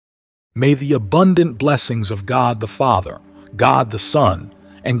May the abundant blessings of God the Father, God the Son,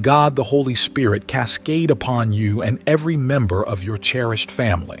 and God the Holy Spirit cascade upon you and every member of your cherished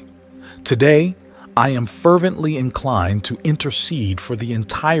family. Today, I am fervently inclined to intercede for the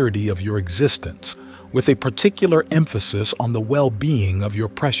entirety of your existence, with a particular emphasis on the well-being of your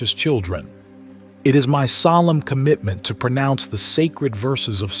precious children. It is my solemn commitment to pronounce the sacred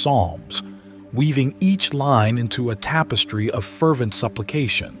verses of Psalms, weaving each line into a tapestry of fervent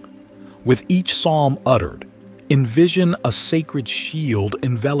supplication. With each psalm uttered, envision a sacred shield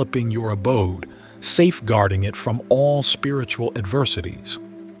enveloping your abode, safeguarding it from all spiritual adversities.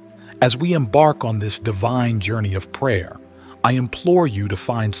 As we embark on this divine journey of prayer, I implore you to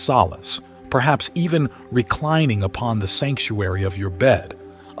find solace, perhaps even reclining upon the sanctuary of your bed,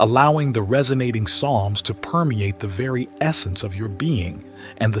 allowing the resonating psalms to permeate the very essence of your being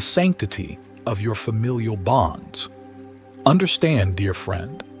and the sanctity of your familial bonds. Understand, dear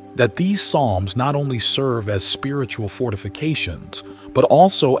friend, that these psalms not only serve as spiritual fortifications, but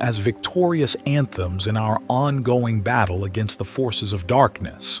also as victorious anthems in our ongoing battle against the forces of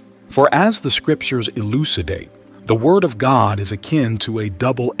darkness. For as the scriptures elucidate, the Word of God is akin to a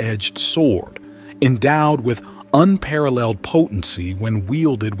double-edged sword, endowed with unparalleled potency when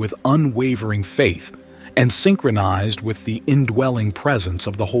wielded with unwavering faith and synchronized with the indwelling presence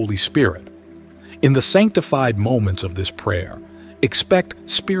of the Holy Spirit. In the sanctified moments of this prayer, expect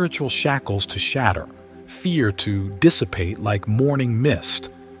spiritual shackles to shatter, fear to dissipate like morning mist,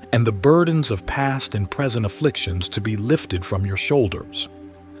 and the burdens of past and present afflictions to be lifted from your shoulders.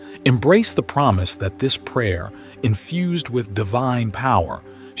 Embrace the promise that this prayer, infused with divine power,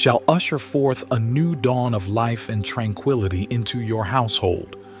 shall usher forth a new dawn of life and tranquility into your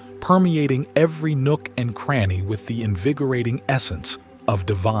household, permeating every nook and cranny with the invigorating essence of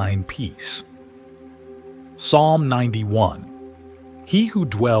divine peace. Psalm 91. He who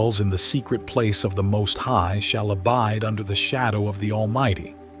dwells in the secret place of the Most High shall abide under the shadow of the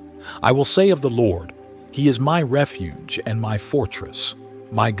Almighty. I will say of the Lord, He is my refuge and my fortress.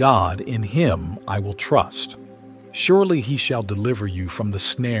 My God, in Him I will trust. Surely He shall deliver you from the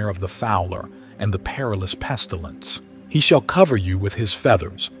snare of the fowler and the perilous pestilence. He shall cover you with His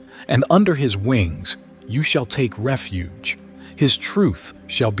feathers, and under His wings you shall take refuge. His truth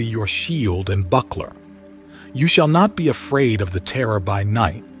shall be your shield and buckler. You shall not be afraid of the terror by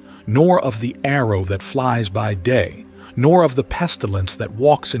night, nor of the arrow that flies by day, nor of the pestilence that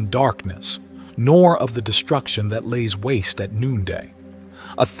walks in darkness, nor of the destruction that lays waste at noonday.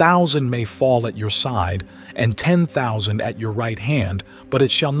 1,000 may fall at your side, and 10,000 at your right hand, but it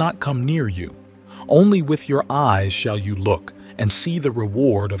shall not come near you. Only with your eyes shall you look, and see the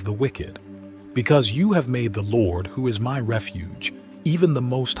reward of the wicked. Because you have made the Lord, who is my refuge, even the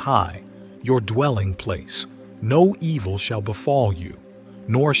Most High, your dwelling place, no evil shall befall you,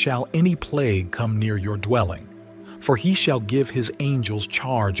 nor shall any plague come near your dwelling. For He shall give His angels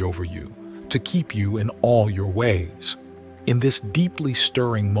charge over you, to keep you in all your ways. In this deeply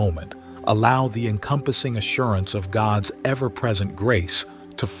stirring moment, allow the encompassing assurance of God's ever-present grace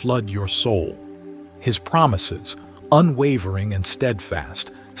to flood your soul. His promises, unwavering and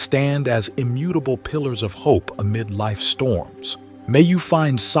steadfast, stand as immutable pillars of hope amid life's storms. May you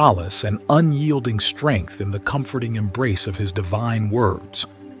find solace and unyielding strength in the comforting embrace of His divine words.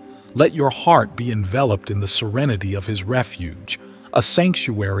 Let your heart be enveloped in the serenity of His refuge, a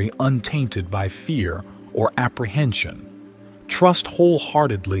sanctuary untainted by fear or apprehension. Trust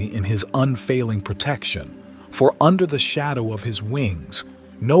wholeheartedly in His unfailing protection, for under the shadow of His wings,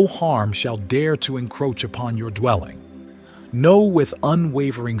 no harm shall dare to encroach upon your dwelling. Know with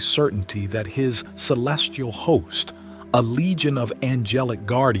unwavering certainty that His celestial host, a legion of angelic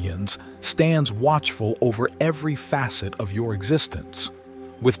guardians, stands watchful over every facet of your existence.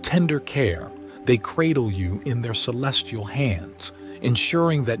 With tender care, they cradle you in their celestial hands,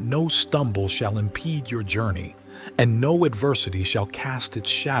 ensuring that no stumble shall impede your journey, and no adversity shall cast its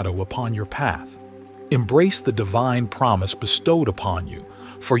shadow upon your path. Embrace the divine promise bestowed upon you,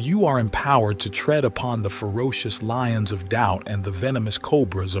 for you are empowered to tread upon the ferocious lions of doubt and the venomous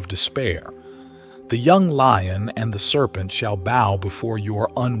cobras of despair. The young lion and the serpent shall bow before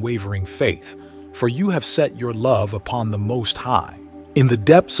your unwavering faith, for you have set your love upon the Most High. In the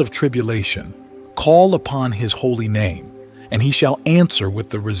depths of tribulation, call upon His holy name, and He shall answer with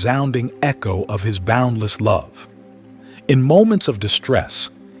the resounding echo of His boundless love. In moments of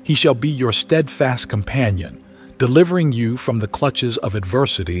distress, He shall be your steadfast companion, delivering you from the clutches of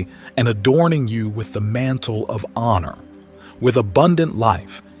adversity and adorning you with the mantle of honor. With abundant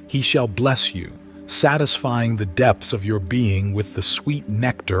life, He shall bless you, satisfying the depths of your being with the sweet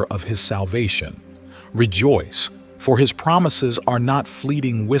nectar of His salvation. Rejoice, For his promises are not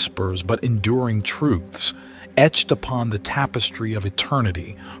fleeting whispers, but enduring truths, etched upon the tapestry of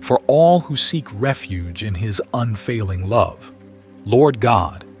eternity for all who seek refuge in his unfailing love. Lord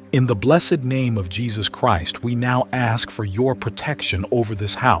God, in the blessed name of Jesus Christ, we now ask for your protection over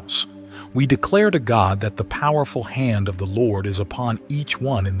this house. We declare to God that the powerful hand of the Lord is upon each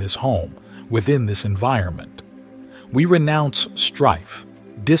one in this home, within this environment. We renounce strife,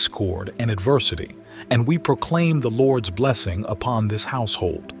 discord, and adversity, and we proclaim the Lord's blessing upon this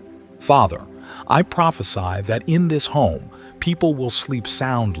household. Father, I prophesy that in this home, people will sleep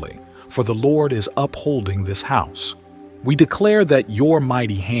soundly, for the Lord is upholding this house. We declare that your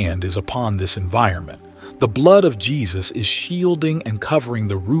mighty hand is upon this environment. The blood of Jesus is shielding and covering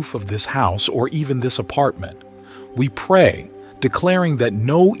the roof of this house or even this apartment. We pray, declaring that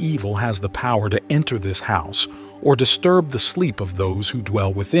no evil has the power to enter this house or disturb the sleep of those who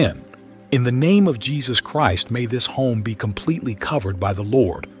dwell within. In the name of Jesus Christ, may this home be completely covered by the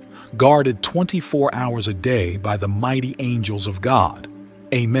Lord, guarded 24 hours a day by the mighty angels of God.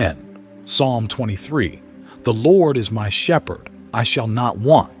 Amen. Psalm 23. The Lord is my shepherd, I shall not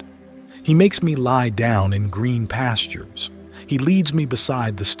want. He makes me lie down in green pastures. He leads me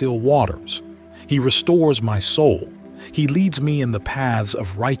beside the still waters. He restores my soul. He leads me in the paths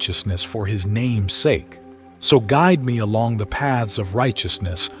of righteousness for his name's sake. So guide me along the paths of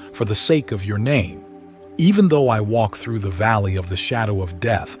righteousness for the sake of your name. Even though I walk through the valley of the shadow of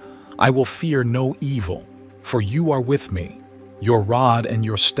death, I will fear no evil, for you are with me. Your rod and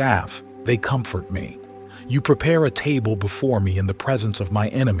your staff, they comfort me. You prepare a table before me in the presence of my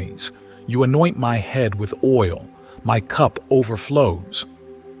enemies. You anoint my head with oil. My cup overflows.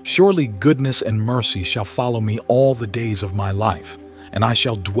 Surely goodness and mercy shall follow me all the days of my life, and I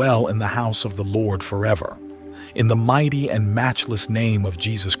shall dwell in the house of the Lord forever. In the mighty and matchless name of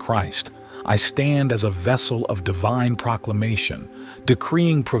Jesus Christ, I stand as a vessel of divine proclamation,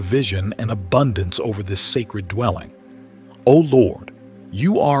 decreeing provision and abundance over this sacred dwelling. O Lord,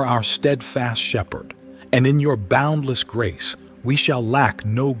 you are our steadfast shepherd, and in your boundless grace we shall lack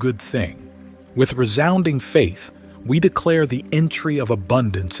no good thing. With resounding faith, we declare the entry of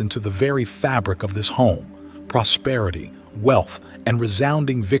abundance into the very fabric of this home, prosperity, wealth, and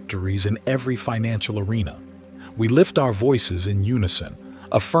resounding victories in every financial arena. We lift our voices in unison,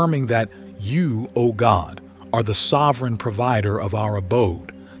 affirming that you, O God, are the sovereign provider of our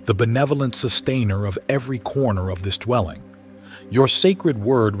abode, the benevolent sustainer of every corner of this dwelling. Your sacred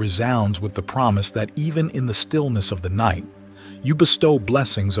word resounds with the promise that even in the stillness of the night, you bestow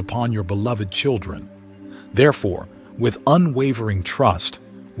blessings upon your beloved children. Therefore, with unwavering trust,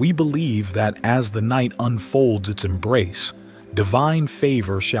 we believe that as the night unfolds its embrace, divine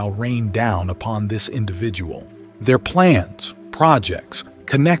favor shall rain down upon this individual. Their plans, projects,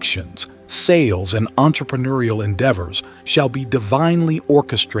 connections, sales, and entrepreneurial endeavors shall be divinely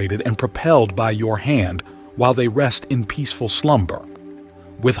orchestrated and propelled by your hand while they rest in peaceful slumber.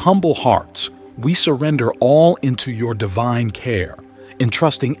 With humble hearts, we surrender all into your divine care,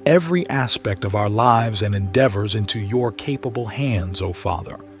 entrusting every aspect of our lives and endeavors into your capable hands, O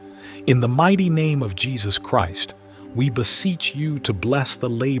Father. In the mighty name of Jesus Christ, we beseech you to bless the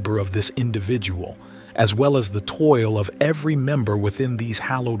labor of this individual, as well as the toil of every member within these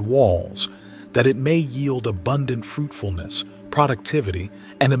hallowed walls, that it may yield abundant fruitfulness, productivity,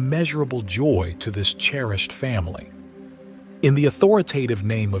 and immeasurable joy to this cherished family. In the authoritative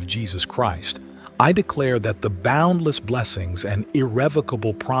name of Jesus Christ, I declare that the boundless blessings and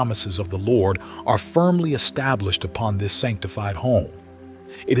irrevocable promises of the Lord are firmly established upon this sanctified home.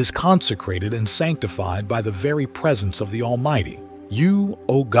 It is consecrated and sanctified by the very presence of the Almighty. You,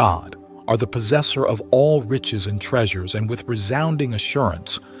 O God, are the possessor of all riches and treasures, and with resounding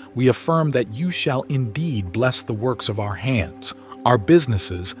assurance, we affirm that you shall indeed bless the works of our hands, our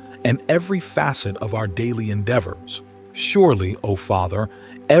businesses, and every facet of our daily endeavors. Surely, O Father,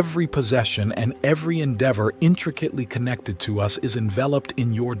 every possession and every endeavor intricately connected to us is enveloped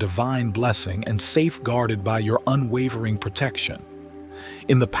in your divine blessing and safeguarded by your unwavering protection.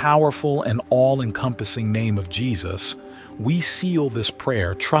 In the powerful and all-encompassing name of Jesus, we seal this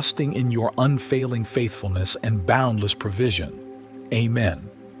prayer, trusting in your unfailing faithfulness and boundless provision. Amen.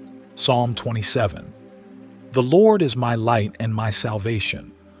 Psalm 27. The Lord is my light and my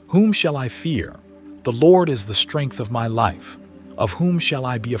salvation. Whom shall I fear? The Lord is the strength of my life. Of whom shall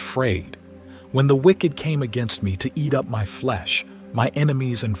I be afraid? When the wicked came against me to eat up my flesh, my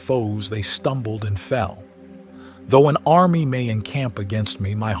enemies and foes, they stumbled and fell. Though an army may encamp against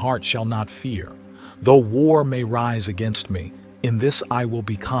me, my heart shall not fear. Though war may rise against me, in this I will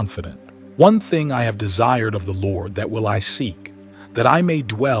be confident. One thing I have desired of the Lord, that will I seek, that I may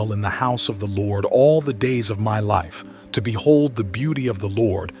dwell in the house of the Lord all the days of my life, to behold the beauty of the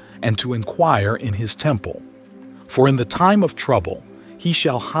Lord, and to inquire in his temple. For in the time of trouble he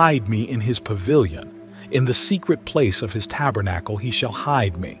shall hide me in his pavilion. In the secret place of his tabernacle he shall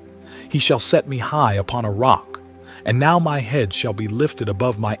hide me. He shall set me high upon a rock. And now my head shall be lifted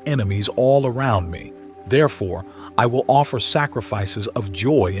above my enemies all around me. Therefore I will offer sacrifices of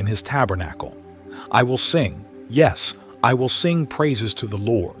joy in his tabernacle. I will sing, yes, I will sing praises to the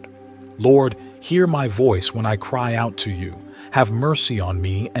Lord. Lord, hear my voice when I cry out to you. Have mercy on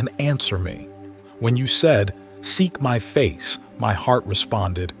me and answer me. When you said, "Seek my face," my heart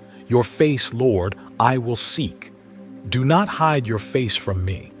responded, "Your face, Lord, I will seek." Do not hide your face from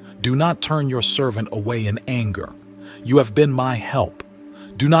me. Do not turn your servant away in anger. You have been my help.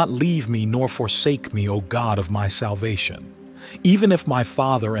 Do not leave me nor forsake me, O God of my salvation. Even if my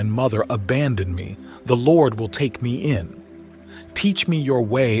father and mother abandon me, the Lord will take me in. Teach me your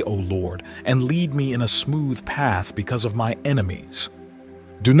way, O Lord, and lead me in a smooth path because of my enemies.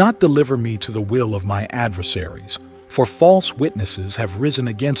 Do not deliver me to the will of my adversaries, for false witnesses have risen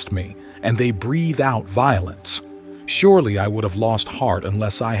against me, and they breathe out violence. Surely I would have lost heart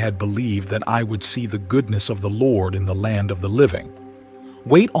unless I had believed that I would see the goodness of the Lord in the land of the living.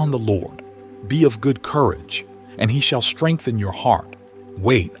 Wait on the Lord, be of good courage, and he shall strengthen your heart.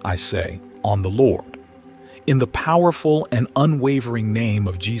 Wait, I say, on the Lord. In the powerful and unwavering name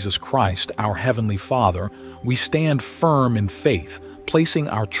of Jesus Christ, our Heavenly Father, we stand firm in faith, placing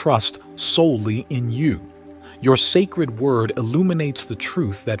our trust solely in you. Your sacred word illuminates the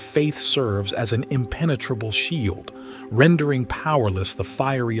truth that faith serves as an impenetrable shield, rendering powerless the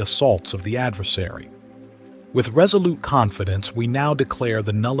fiery assaults of the adversary. With resolute confidence, we now declare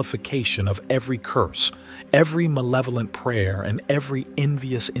the nullification of every curse, every malevolent prayer, and every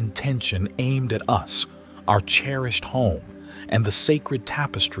envious intention aimed at us, our cherished home, and the sacred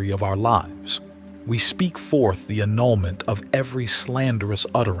tapestry of our lives. We speak forth the annulment of every slanderous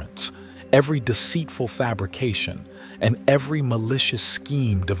utterance, every deceitful fabrication, and every malicious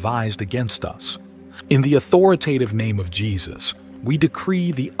scheme devised against us. In the authoritative name of Jesus, we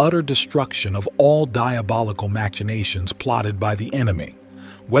decree the utter destruction of all diabolical machinations plotted by the enemy,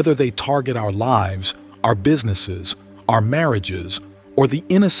 whether they target our lives, our businesses, our marriages, or the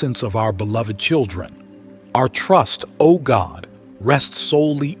innocence of our beloved children. Our trust, O God, rests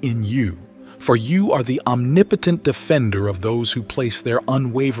solely in you, for you are the omnipotent defender of those who place their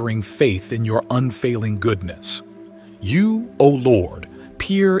unwavering faith in your unfailing goodness. You, O Lord,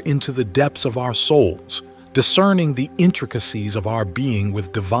 peer into the depths of our souls, discerning the intricacies of our being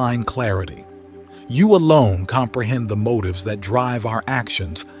with divine clarity. You alone comprehend the motives that drive our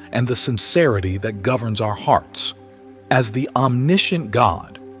actions and the sincerity that governs our hearts. As the omniscient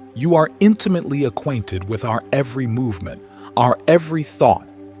God, you are intimately acquainted with our every movement, our every thought,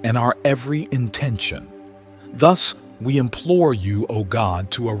 and our every intention. Thus, we implore you, O God,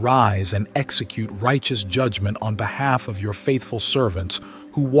 to arise and execute righteous judgment on behalf of your faithful servants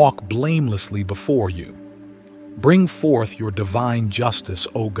who walk blamelessly before you. Bring forth your divine justice,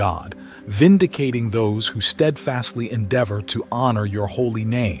 O God, vindicating those who steadfastly endeavor to honor your holy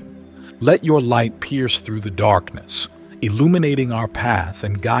name. Let your light pierce through the darkness, illuminating our path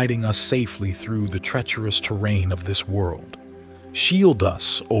and guiding us safely through the treacherous terrain of this world. Shield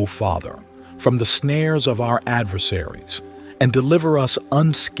us, O Father, from the snares of our adversaries, and deliver us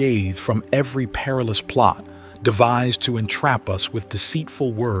unscathed from every perilous plot devised to entrap us with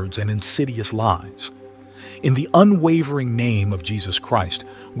deceitful words and insidious lies. In the unwavering name of Jesus Christ,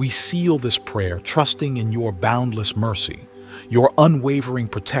 we seal this prayer, trusting in your boundless mercy, your unwavering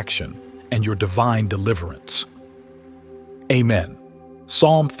protection, and your divine deliverance. Amen.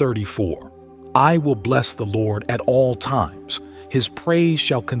 Psalm 34. I will bless the Lord at all times. His praise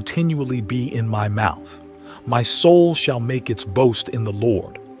shall continually be in my mouth. My soul shall make its boast in the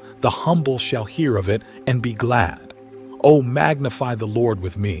Lord. The humble shall hear of it and be glad. O magnify the Lord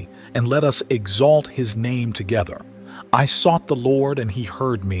with me, and let us exalt his name together. I sought the Lord, and he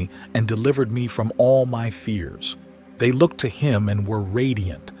heard me, and delivered me from all my fears. They looked to him and were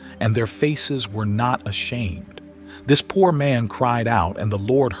radiant, and their faces were not ashamed. This poor man cried out, and the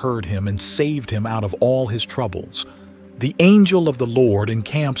Lord heard him and saved him out of all his troubles. The angel of the Lord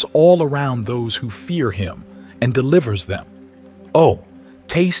encamps all around those who fear him, and delivers them. Oh,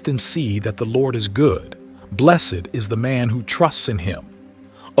 taste and see that the Lord is good. Blessed is the man who trusts in him.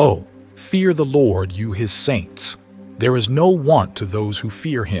 Oh, fear the Lord, you his saints. There is no want to those who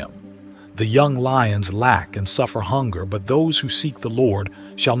fear him. The young lions lack and suffer hunger, but those who seek the Lord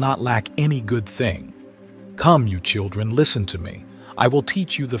shall not lack any good thing. Come, you children, listen to me. I will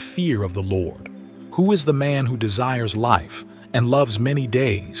teach you the fear of the Lord. Who is the man who desires life and loves many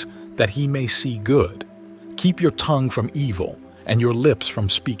days, that he may see good. Keep your tongue from evil, and your lips from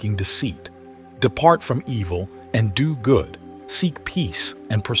speaking deceit. Depart from evil, and do good. Seek peace,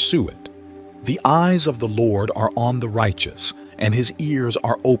 and pursue it. The eyes of the Lord are on the righteous, and his ears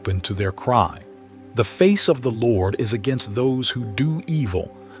are open to their cry. The face of the Lord is against those who do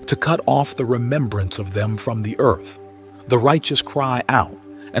evil, to cut off the remembrance of them from the earth. The righteous cry out,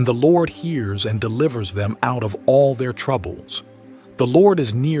 and the Lord hears and delivers them out of all their troubles. The Lord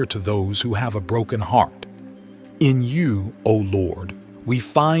is near to those who have a broken heart. In you, O Lord, we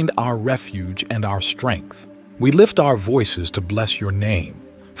find our refuge and our strength. We lift our voices to bless your name,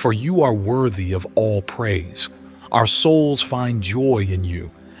 for you are worthy of all praise. Our souls find joy in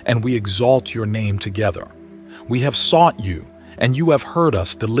you, and we exalt your name together. We have sought you, and you have heard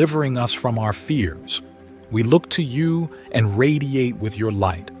us, delivering us from our fears. We look to you and radiate with your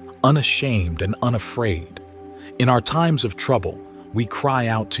light, unashamed and unafraid. In our times of trouble, we cry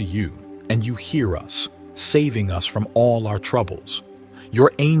out to you, and you hear us, saving us from all our troubles.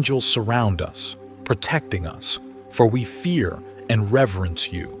 Your angels surround us, protecting us, for we fear and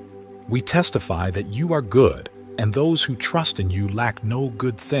reverence you. We testify that you are good, and those who trust in you lack no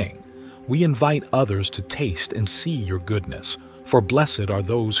good thing. We invite others to taste and see your goodness, for blessed are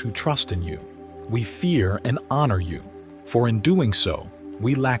those who trust in you. We fear and honor you, for in doing so,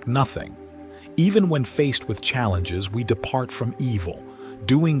 we lack nothing. Even when faced with challenges, we depart from evil,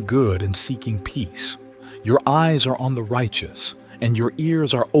 doing good and seeking peace. Your eyes are on the righteous, and your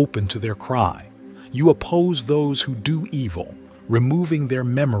ears are open to their cry. You oppose those who do evil, removing their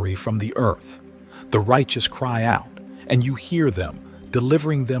memory from the earth. The righteous cry out, and you hear them,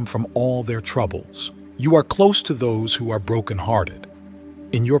 delivering them from all their troubles. You are close to those who are brokenhearted.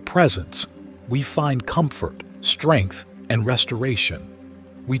 In your presence, we find comfort, strength, and restoration.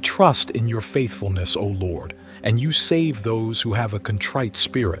 We trust in your faithfulness, O Lord, and you save those who have a contrite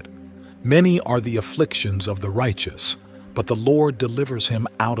spirit. Many are the afflictions of the righteous, but the Lord delivers him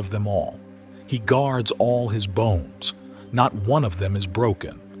out of them all. He guards all his bones. Not one of them is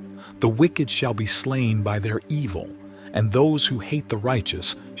broken. The wicked shall be slain by their evil, and those who hate the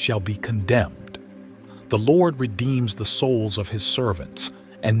righteous shall be condemned. The Lord redeems the souls of his servants,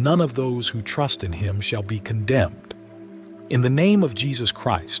 and none of those who trust in him shall be condemned. In the name of Jesus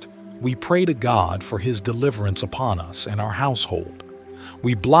Christ, we pray to God for his deliverance upon us and our household.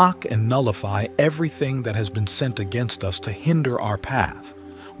 We block and nullify everything that has been sent against us to hinder our path,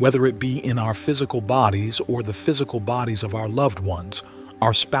 whether it be in our physical bodies or the physical bodies of our loved ones,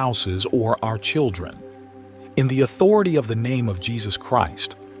 our spouses, or our children. In the authority of the name of Jesus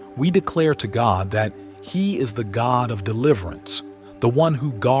Christ, we declare to God that he is the God of deliverance, the one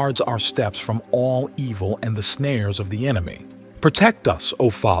who guards our steps from all evil and the snares of the enemy. Protect us,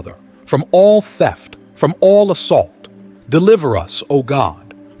 O Father, from all theft, from all assault. Deliver us, O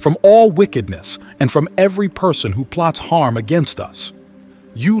God, from all wickedness and from every person who plots harm against us.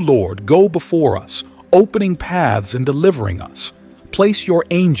 You, Lord, go before us, opening paths and delivering us. Place your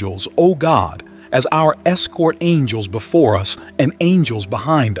angels, O God, as our escort angels before us and angels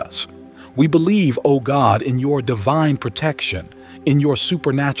behind us. We believe, O God, in your divine protection, in your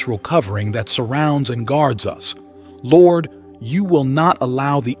supernatural covering that surrounds and guards us. Lord, you will not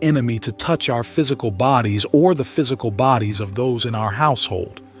allow the enemy to touch our physical bodies or the physical bodies of those in our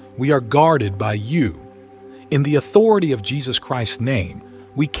household. We are guarded by you. In the authority of Jesus Christ's name,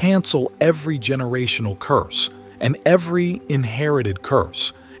 we cancel every generational curse and every inherited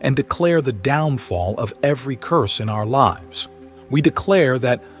curse, and declare the downfall of every curse in our lives. We declare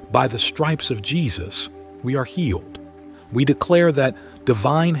that by the stripes of Jesus, we are healed. We declare that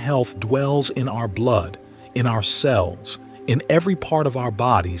divine health dwells in our blood, in our cells, in every part of our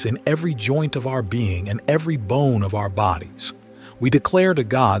bodies, in every joint of our being, and every bone of our bodies. We declare to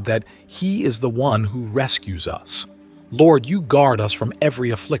God that he is the one who rescues us. Lord, you guard us from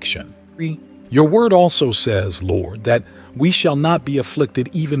every affliction. Your word also says, Lord, that we shall not be afflicted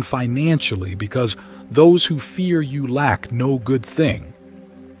even financially, because those who fear you lack no good thing.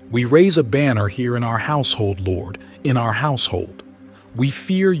 We raise a banner here in our household, Lord, in our household. We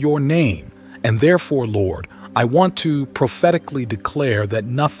fear your name, and therefore, Lord, I want to prophetically declare that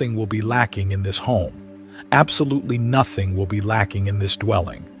nothing will be lacking in this home. Absolutely nothing will be lacking in this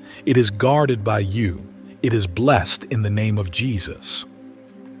dwelling. It is guarded by you. It is blessed in the name of Jesus.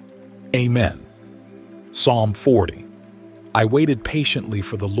 Amen. Psalm 40. I waited patiently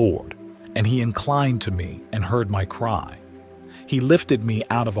for the Lord, and he inclined to me and heard my cry. He lifted me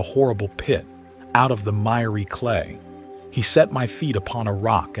out of a horrible pit, out of the miry clay. He set my feet upon a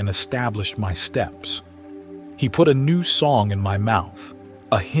rock and established my steps. He put a new song in my mouth,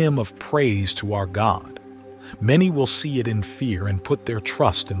 a hymn of praise to our God. Many will see it in fear and put their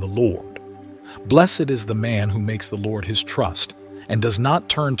trust in the Lord. Blessed is the man who makes the Lord his trust and does not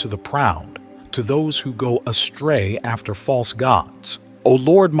turn to the proud, to those who go astray after false gods. O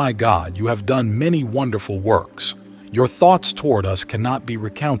Lord my God, you have done many wonderful works. Your thoughts toward us cannot be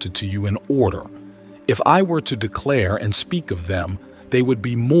recounted to you in order. If I were to declare and speak of them, they would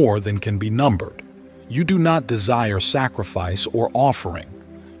be more than can be numbered. You do not desire sacrifice or offering.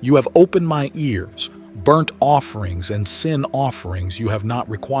 You have opened my ears. Burnt offerings and sin offerings you have not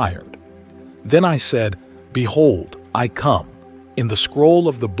required. Then I said, Behold, I come. In the scroll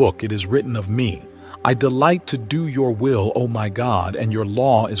of the book it is written of me, I delight to do your will, O my God, and your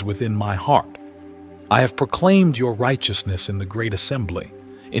law is within my heart. I have proclaimed your righteousness in the great assembly.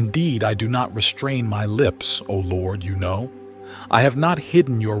 Indeed, I do not restrain my lips, O Lord, you know. I have not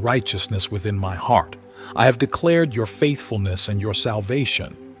hidden your righteousness within my heart. I have declared your faithfulness and your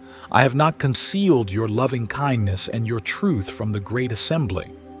salvation. I have not concealed your loving kindness and your truth from the great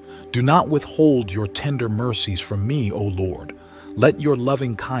assembly. Do not withhold your tender mercies from me, O Lord. Let your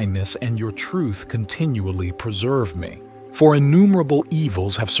loving kindness and your truth continually preserve me. For innumerable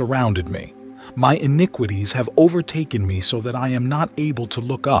evils have surrounded me. My iniquities have overtaken me so that I am not able to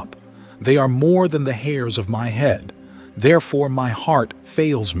look up. They are more than the hairs of my head. Therefore my heart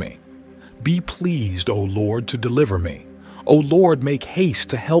fails me. Be pleased, O Lord, to deliver me. O Lord, make haste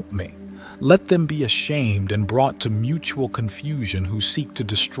to help me. Let them be ashamed and brought to mutual confusion who seek to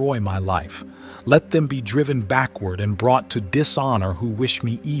destroy my life. Let them be driven backward and brought to dishonor who wish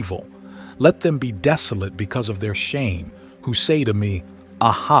me evil. Let them be desolate because of their shame, who say to me,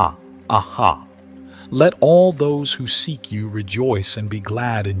 Aha, aha. Let all those who seek you rejoice and be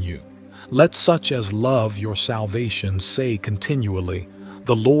glad in you. Let such as love your salvation say continually,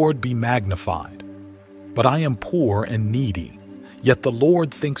 The Lord be magnified. But I am poor and needy, yet the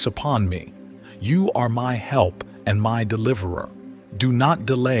Lord thinks upon me. You are my help and my deliverer. Do not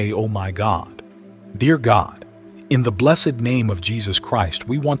delay, O my God. Dear God, in the blessed name of Jesus Christ,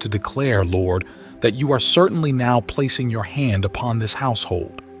 we want to declare, Lord, that you are certainly now placing your hand upon this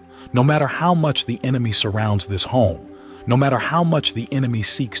household. No matter how much the enemy surrounds this home, no matter how much the enemy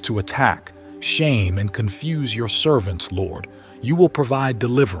seeks to attack, shame, and confuse your servants, Lord, you will provide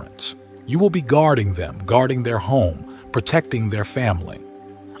deliverance. You will be guarding them, guarding their home, protecting their family.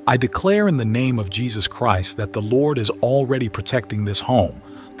 I declare in the name of Jesus Christ that the Lord is already protecting this home.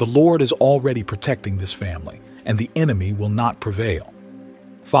 The Lord is already protecting this family, and the enemy will not prevail.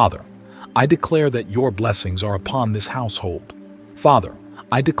 Father, I declare that your blessings are upon this household. Father,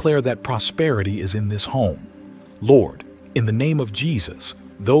 I declare that prosperity is in this home. Lord, in the name of Jesus,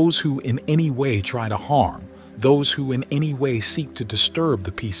 those who in any way try to harm, those who in any way seek to disturb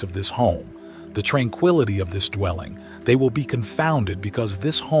the peace of this home, the tranquility of this dwelling, they will be confounded because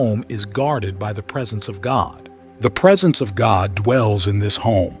this home is guarded by the presence of God. The presence of God dwells in this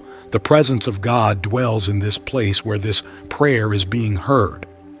home. The presence of God dwells in this place where this prayer is being heard.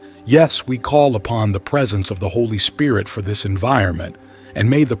 Yes, we call upon the presence of the Holy Spirit for this environment, and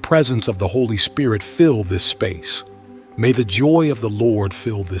may the presence of the Holy Spirit fill this space. May the joy of the Lord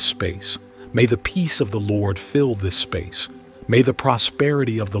fill this space. May the peace of the Lord fill this space. May the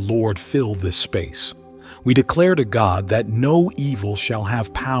prosperity of the Lord fill this space. We declare to God that no evil shall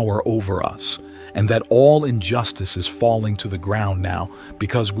have power over us, and that all injustice is falling to the ground now,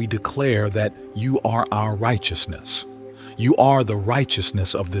 because we declare that you are our righteousness. You are the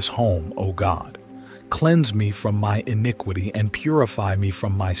righteousness of this home, O God. Cleanse me from my iniquity and purify me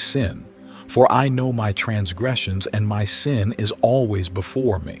from my sin, for I know my transgressions and my sin is always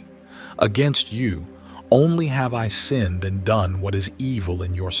before me. Against you only have I sinned and done what is evil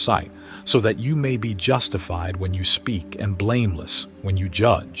in your sight, so that you may be justified when you speak and blameless when you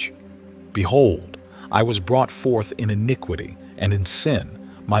judge. Behold, I was brought forth in iniquity, and in sin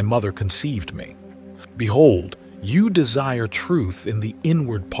my mother conceived me. Behold, you desire truth in the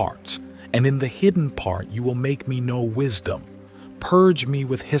inward parts, and in the hidden part you will make me know wisdom. Purge me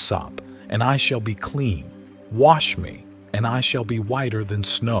with hyssop, and I shall be clean. Wash me, and I shall be whiter than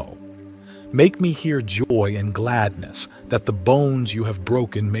snow. Make me hear joy and gladness, that the bones you have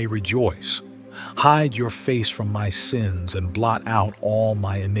broken may rejoice. Hide your face from my sins and blot out all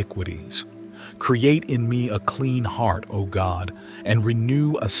my iniquities. Create in me a clean heart, O God, and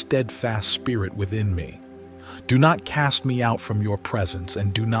renew a steadfast spirit within me. Do not cast me out from your presence,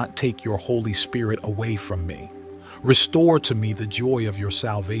 and do not take your Holy Spirit away from me. Restore to me the joy of your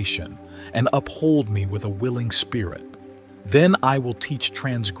salvation, and uphold me with a willing spirit. Then I will teach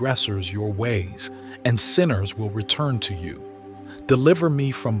transgressors your ways, and sinners will return to you. Deliver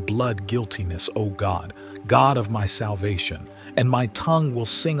me from blood guiltiness, O God, God of my salvation, and my tongue will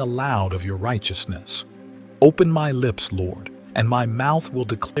sing aloud of your righteousness. Open my lips, Lord, and my mouth will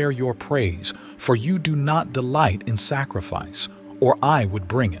declare your praise, for you do not delight in sacrifice, or I would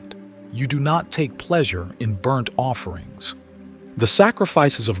bring it. You do not take pleasure in burnt offerings. The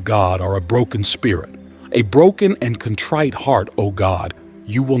sacrifices of God are a broken spirit, a broken and contrite heart, O God,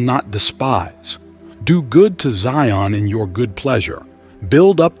 you will not despise. Do good to Zion in your good pleasure.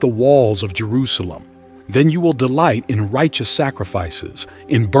 Build up the walls of Jerusalem. Then you will delight in righteous sacrifices,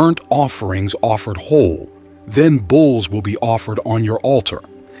 in burnt offerings offered whole. Then bulls will be offered on your altar.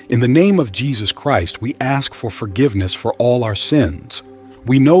 In the name of Jesus Christ, we ask for forgiveness for all our sins.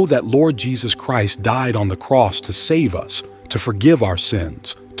 We know that Lord Jesus Christ died on the cross to save us, to forgive our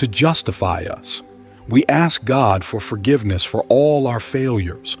sins, to justify us. We ask God for forgiveness for all our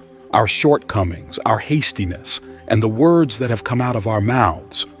failures, our shortcomings, our hastiness, and the words that have come out of our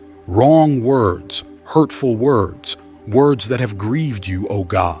mouths. Wrong words, hurtful words, words that have grieved you, O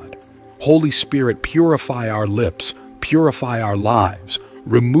God. Holy Spirit, purify our lips, purify our lives,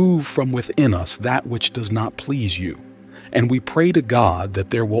 remove from within us that which does not please you. And we pray to God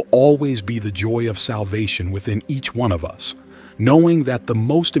that there will always be the joy of salvation within each one of us, knowing that the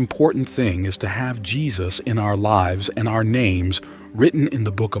most important thing is to have Jesus in our lives and our names written in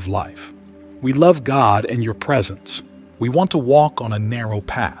the book of life. We love God and your presence. We want to walk on a narrow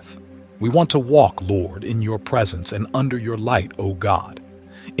path. We want to walk, Lord, in your presence and under your light, O God.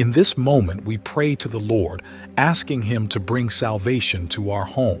 In this moment, we pray to the Lord, asking him to bring salvation to our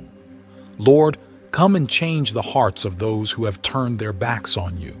home. Lord, come and change the hearts of those who have turned their backs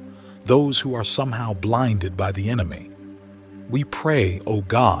on you, those who are somehow blinded by the enemy. We pray, O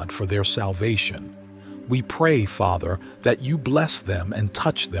God, for their salvation. We pray, Father, that you bless them and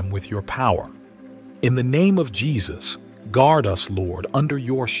touch them with your power. In the name of Jesus, guard us, Lord, under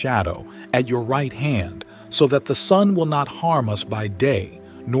your shadow, at your right hand, so that the sun will not harm us by day,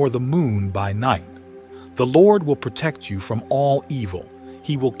 nor the moon by night. The Lord will protect you from all evil.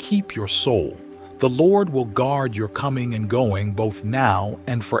 He will keep your soul. The Lord will guard your coming and going both now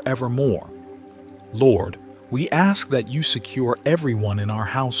and forevermore. Lord, we ask that you secure everyone in our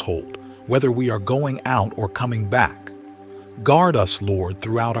household, whether we are going out or coming back. Guard us, Lord,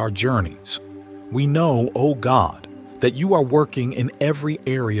 throughout our journeys. We know, O God, that you are working in every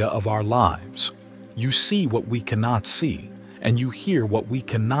area of our lives. You see what we cannot see, and you hear what we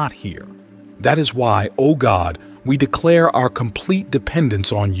cannot hear. That is why, O God, we declare our complete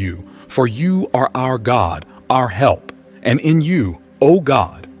dependence on you, for you are our God, our help, and in you, O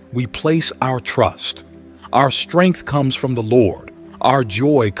God, we place our trust. Our strength comes from the Lord. Our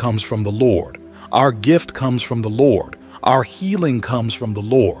joy comes from the Lord. Our gift comes from the Lord. Our healing comes from the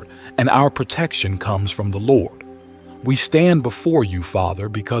Lord, and our protection comes from the Lord. We stand before you, Father,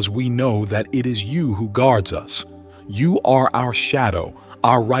 because we know that it is you who guards us. You are our shadow,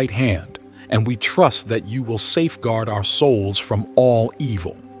 our right hand, and we trust that you will safeguard our souls from all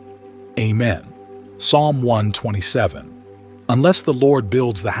evil. Amen. Psalm 127. Unless the Lord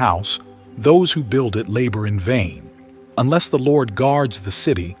builds the house, those who build it labor in vain. Unless the Lord guards the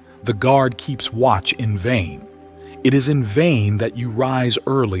city, the guard keeps watch in vain. It is in vain that you rise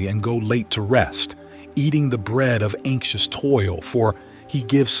early and go late to rest, eating the bread of anxious toil, for he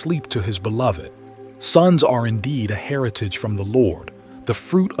gives sleep to his beloved. Sons are indeed a heritage from the Lord, the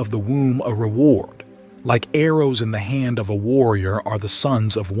fruit of the womb a reward. Like arrows in the hand of a warrior are the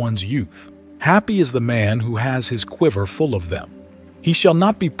sons of one's youth. Happy is the man who has his quiver full of them. He shall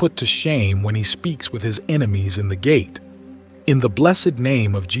not be put to shame when he speaks with his enemies in the gate. In the blessed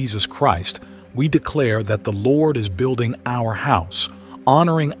name of Jesus Christ, we declare that the Lord is building our house,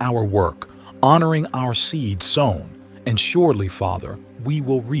 honoring our work, honoring our seed sown, and surely, Father, we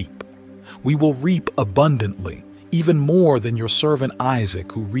will reap. We will reap abundantly, even more than your servant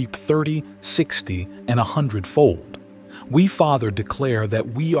Isaac, who reaped 30, 60, and 100-fold. We, Father, declare that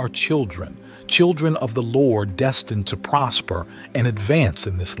we are children of the Lord, destined to prosper and advance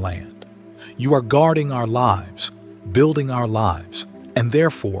in this land. You are guarding our lives, building our lives, and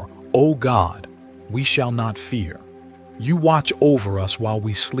therefore, O God, we shall not fear. You watch over us while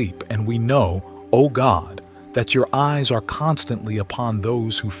we sleep, and we know, O God, that your eyes are constantly upon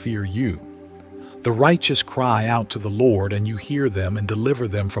those who fear you. The righteous cry out to the Lord, and you hear them and deliver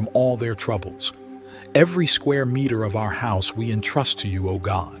them from all their troubles. Every square meter of our house we entrust to you, O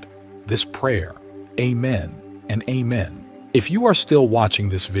God. This prayer, amen and amen. If you are still watching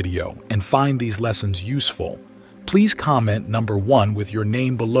this video and find these lessons useful, please comment number 1 with your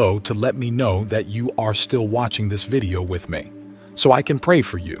name below to let me know that you are still watching this video with me, so I can pray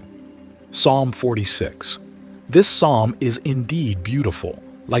for you. Psalm 46. This psalm is indeed beautiful,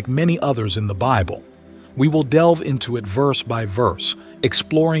 like many others in the Bible. We will delve into it verse by verse,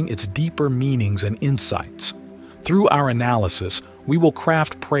 exploring its deeper meanings and insights. Through our analysis, we will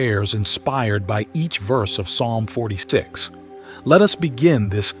craft prayers inspired by each verse of Psalm 46. Let us begin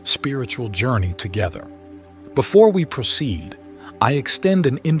this spiritual journey together. Before we proceed, I extend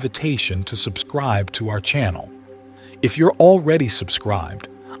an invitation to subscribe to our channel. If you're already subscribed,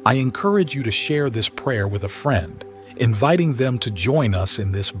 I encourage you to share this prayer with a friend, inviting them to join us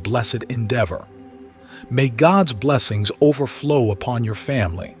in this blessed endeavor. May God's blessings overflow upon your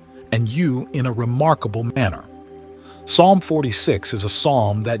family and you in a remarkable manner. Psalm 46 is a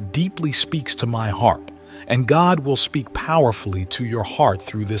psalm that deeply speaks to my heart, and God will speak powerfully to your heart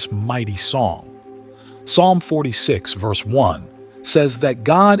through this mighty song. Psalm 46 verse 1 says that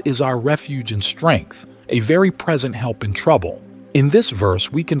God is our refuge and strength, a very present help in trouble. In this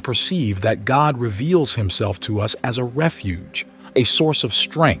verse, we can perceive that God reveals himself to us as a refuge, a source of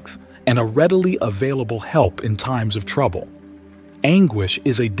strength, and a readily available help in times of trouble. Anguish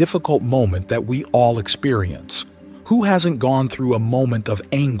is a difficult moment that we all experience. Who hasn't gone through a moment of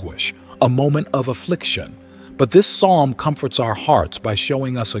anguish, a moment of affliction? But this psalm comforts our hearts by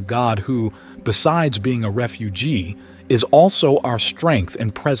showing us a God who, besides being a refugee, is also our strength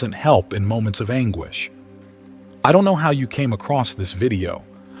and present help in moments of anguish. I don't know how you came across this video.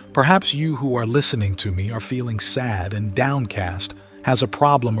 Perhaps you who are listening to me are feeling sad and downcast. Has a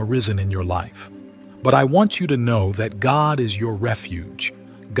problem arisen in your life? But I want you to know that God is your refuge.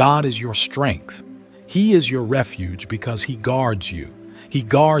 God is your strength. He is your refuge because He guards you. He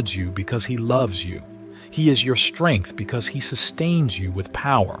guards you because He loves you. He is your strength because He sustains you with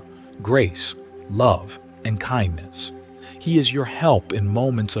power, grace, love, and kindness. He is your help in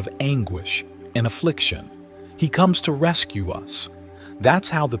moments of anguish and affliction. He comes to rescue us.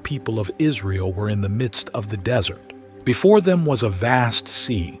 That's how the people of Israel were in the midst of the desert. Before them was a vast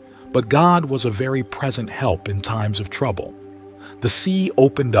sea, but God was a very present help in times of trouble. The sea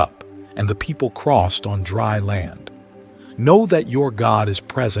opened up, and the people crossed on dry land. Know that your God is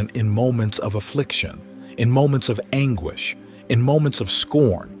present in moments of affliction, in moments of anguish, in moments of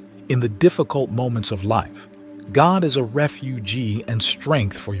scorn, in the difficult moments of life. God is a refugee and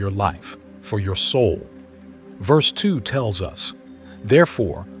strength for your life, for your soul. Verse 2 tells us,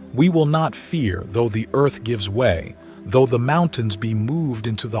 "Therefore, we will not fear though the earth gives way, though the mountains be moved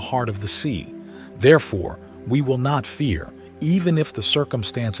into the heart of the sea. Therefore, we will not fear, even if the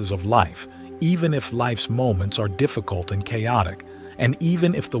circumstances of life, even if life's moments are difficult and chaotic, and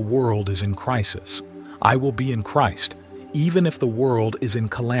even if the world is in crisis. I will be in Christ, even if the world is in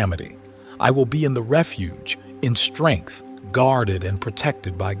calamity. I will be in the refuge, in strength, guarded and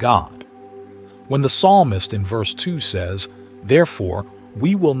protected by God." When the psalmist in verse 2 says, "Therefore,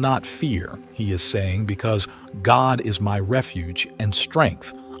 we will not fear," he is saying, because God is my refuge and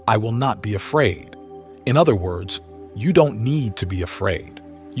strength, I will not be afraid. In other words, you don't need to be afraid.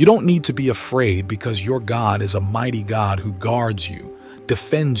 You don't need to be afraid because your God is a mighty God who guards you,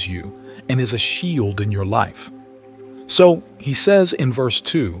 defends you, and is a shield in your life. So he says in verse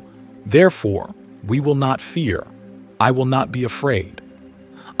 2, "Therefore, we will not fear. I will not be afraid."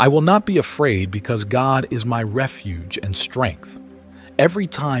 I will not be afraid because God is my refuge and strength. Every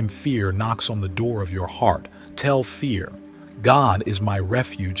time fear knocks on the door of your heart, tell fear, God is my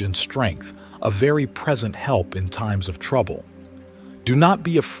refuge and strength, a very present help in times of trouble. Do not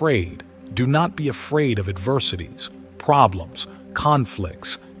be afraid. Do not be afraid of adversities, problems,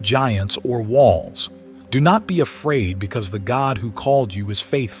 conflicts, giants, or walls. Do not be afraid because the God who called you is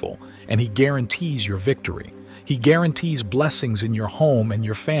faithful and He guarantees your victory. He guarantees blessings in your home and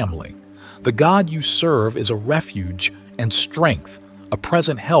your family. The God you serve is a refuge and strength, a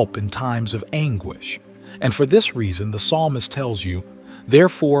present help in times of anguish. And for this reason, the psalmist tells you,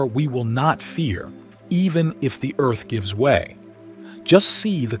 "Therefore we will not fear, even if the earth gives way." Just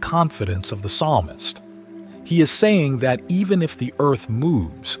see the confidence of the psalmist. He is saying that even if the earth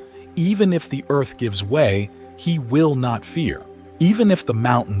moves, even if the earth gives way, he will not fear, even if the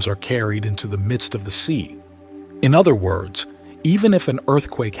mountains are carried into the midst of the sea. In other words, even if an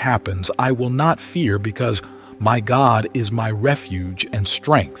earthquake happens, I will not fear because my God is my refuge and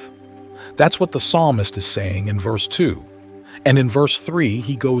strength. That's what the psalmist is saying in verse 2. And in verse 3,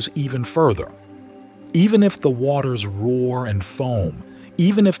 he goes even further. Even if the waters roar and foam,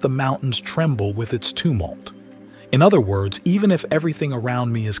 even if the mountains tremble with its tumult. In other words, even if everything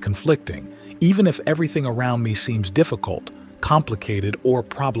around me is conflicting, even if everything around me seems difficult, complicated, or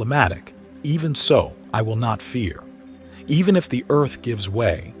problematic, even so, I will not fear. Even if the earth gives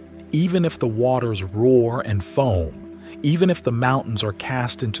way, even if the waters roar and foam, even if the mountains are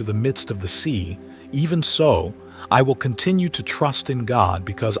cast into the midst of the sea, Even so, I will continue to trust in God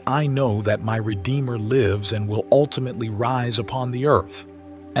because I know that my Redeemer lives and will ultimately rise upon the earth.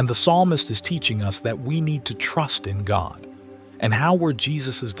 And the psalmist is teaching us that we need to trust in God. And how were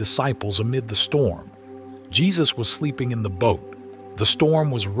Jesus' disciples amid the storm? Jesus was sleeping in the boat. The storm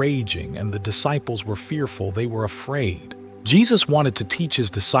was raging and the disciples were fearful. They were afraid. Jesus wanted to teach his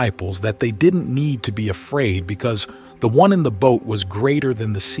disciples that they didn't need to be afraid because the one in the boat was greater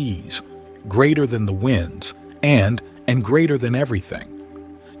than the seas, greater than the winds, and greater than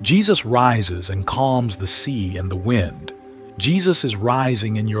everything. Jesus rises and calms the sea and the wind. Jesus is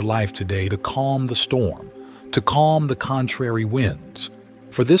rising in your life today to calm the storm, to calm the contrary winds.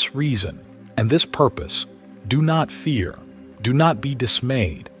 For this reason and this purpose, do not fear, do not be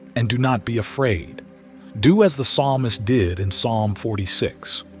dismayed, and do not be afraid. Do as the psalmist did in Psalm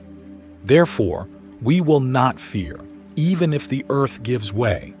 46. Therefore, we will not fear, even if the earth gives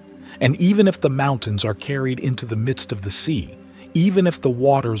way, and even if the mountains are carried into the midst of the sea, even if the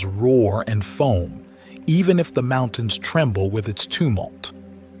waters roar and foam, even if the mountains tremble with its tumult.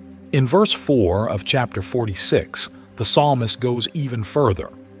 In verse 4 of chapter 46, the psalmist goes even further.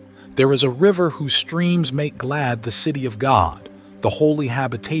 There is a river whose streams make glad the city of God, the holy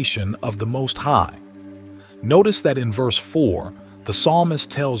habitation of the Most High. Notice that in verse 4, the psalmist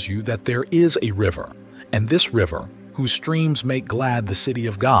tells you that there is a river, and this river, whose streams make glad the city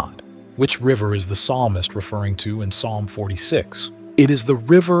of God. Which river is the psalmist referring to in Psalm 46? It is the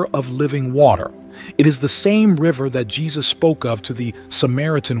river of living water. It is the same river that Jesus spoke of to the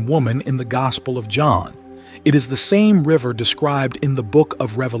Samaritan woman in the Gospel of John. It is the same river described in the book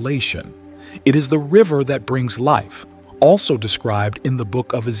of Revelation. It is the river that brings life, also described in the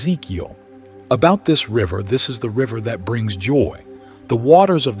book of Ezekiel. About this river, this is the river that brings joy. The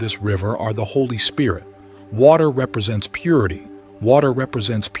waters of this river are the Holy Spirit. Water represents purity. Water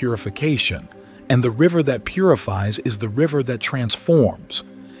represents purification. And the river that purifies is the river that transforms.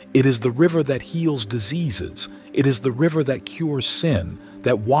 It is the river that heals diseases. It is the river that cures sin,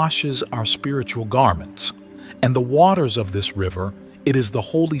 that washes our spiritual garments. And the waters of this river, it is the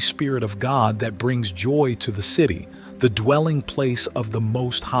Holy Spirit of God that brings joy to the city, the dwelling place of the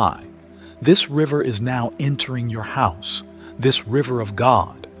Most High. This river is now entering your house. This river of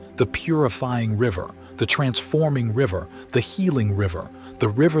God, the purifying river, the transforming river, the healing river, the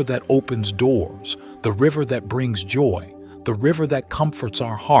river that opens doors, the river that brings joy, the river that comforts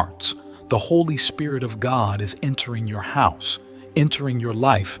our hearts. The Holy Spirit of God is entering your house, entering your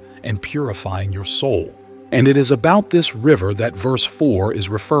life, and purifying your soul. And it is about this river that verse 4 is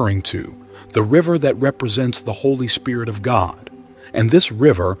referring to, the river that represents the Holy Spirit of God. And this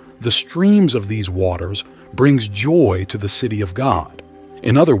river, the streams of these waters, brings joy to the city of God.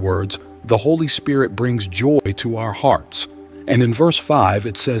 In other words, the Holy Spirit brings joy to our hearts. And in verse 5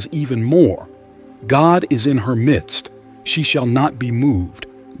 it says even more, God is in her midst, she shall not be moved.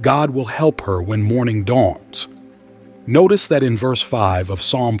 God will help her when morning dawns. Notice that in verse 5 of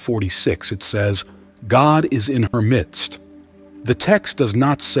Psalm 46 it says, God is in her midst. The text does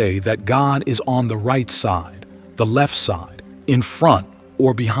not say that God is on the right side, the left side, in front,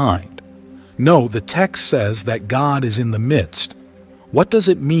 or behind. No, the text says that God is in the midst. What does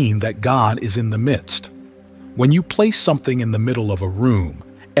it mean that God is in the midst? When you place something in the middle of a room,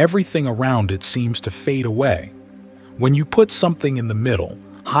 everything around it seems to fade away. When you put something in the middle,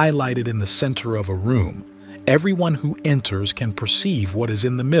 highlighted in the center of a room, everyone who enters can perceive what is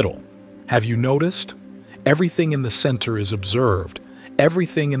in the middle. Have you noticed? Everything in the center is observed.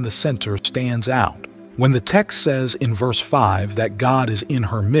 Everything in the center stands out. When the text says in verse 5 that God is in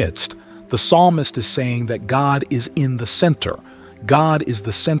her midst, the psalmist is saying that God is in the center. God is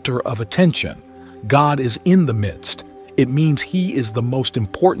the center of attention. God is in the midst. It means He is the most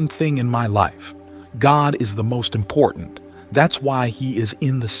important thing in my life. God is the most important. That's why He is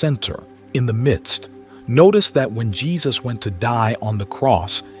in the center, in the midst. Notice that when Jesus went to die on the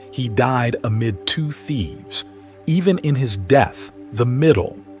cross, He died amid two thieves. Even in His death, the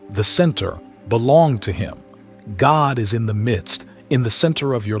middle, the center, belonged to Him. God is in the midst, in the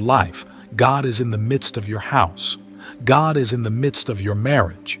center of your life. God is in the midst of your house. God is in the midst of your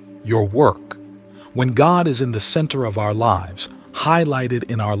marriage, your work. When God is in the center of our lives, highlighted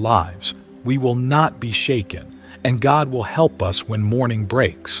in our lives, we will not be shaken, and God will help us when morning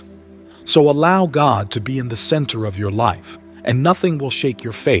breaks. So allow God to be in the center of your life, and nothing will shake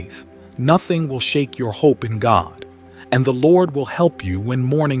your faith. Nothing will shake your hope in God, and the Lord will help you when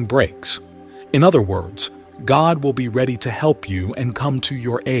morning breaks. In other words, God will be ready to help you and come to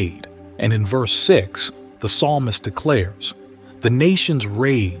your aid. And in verse 6, the psalmist declares, the nations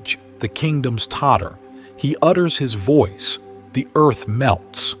rage, the kingdoms totter. He utters His voice, the earth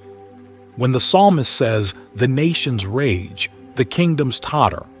melts. When the psalmist says, "The nations rage, the kingdoms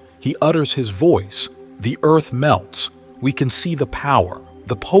totter, he utters his voice, the earth melts," we can see the power,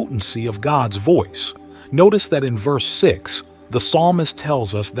 the potency of God's voice. Notice that in verse 6, the psalmist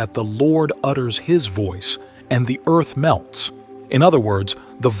tells us that the Lord utters his voice and the earth melts. In other words,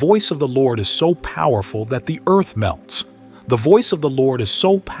 the voice of the Lord is so powerful that the earth melts. The voice of the Lord is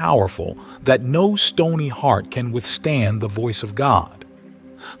so powerful that no stony heart can withstand the voice of God.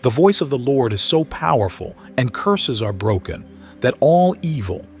 The voice of the Lord is so powerful and curses are broken that all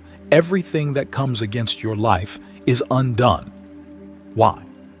evil, everything that comes against your life, is undone. Why?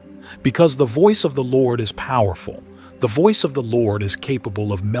 Because the voice of the Lord is powerful. The voice of the Lord is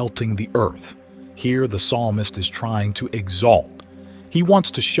capable of melting the earth. Here the psalmist is trying to exalt. He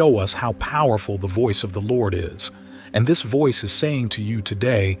wants to show us how powerful the voice of the Lord is. And this voice is saying to you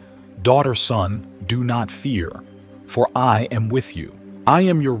today, "Daughter, son, do not fear, for I am with you. I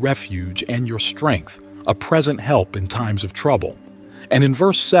am your refuge and your strength, a present help in times of trouble." And in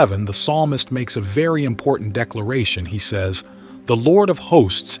verse 7, the psalmist makes a very important declaration. He says, "The Lord of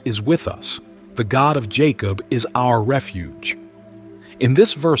hosts is with us. The God of Jacob is our refuge." In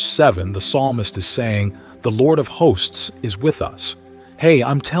this verse 7, the psalmist is saying, "The Lord of hosts is with us." Hey,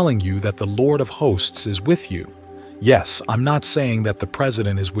 I'm telling you that the Lord of hosts is with you. Yes, I'm not saying that the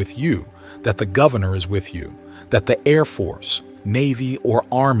president is with you, that the governor is with you, that the Air Force, Navy, or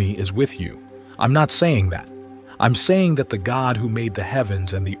Army is with you. I'm not saying that. I'm saying that the God who made the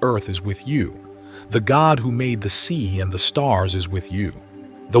heavens and the earth is with you. The God who made the sea and the stars is with you.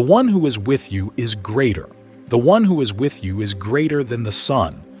 The one who is with you is greater. The one who is with you is greater than the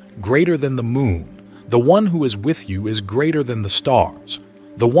sun, greater than the moon. The one who is with you is greater than the stars.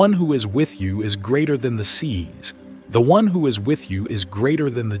 The one who is with you is greater than the seas. The one who is with you is greater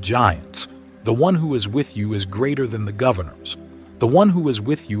than the giants. The one who is with you is greater than the governors. The one who is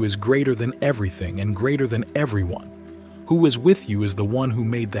with you is greater than everything and greater than everyone. Who is with you is the one who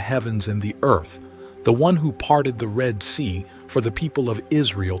made the heavens and the earth, the one who parted the Red Sea for the people of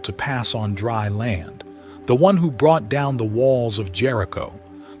Israel to pass on dry land, the one who brought down the walls of Jericho,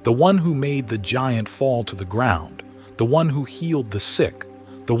 the one who made the giant fall to the ground, the one who healed the sick,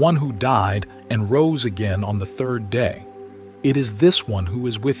 the one who died and rose again on the third day. It is this one who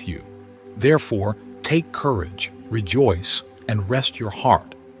is with you. Therefore, take courage, rejoice, and rest your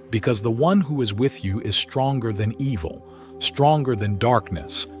heart, because the one who is with you is stronger than evil, stronger than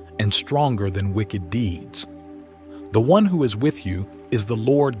darkness, and stronger than wicked deeds. The one who is with you is the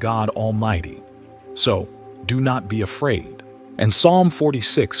Lord God Almighty. So, do not be afraid. And Psalm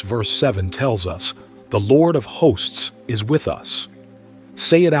 46 verse 7 tells us, "The Lord of hosts is with us."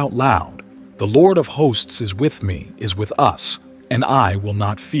 Say it out loud. "The Lord of hosts is with me, is with us, and I will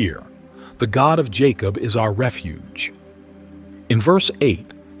not fear. The God of Jacob is our refuge." In verse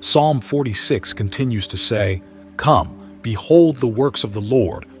 8, Psalm 46 continues to say, "Come, behold the works of the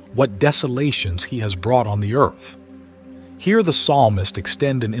Lord, what desolations he has brought on the earth." Here the psalmist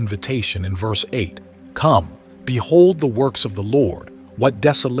extends an invitation in verse 8, "Come, behold the works of the Lord, what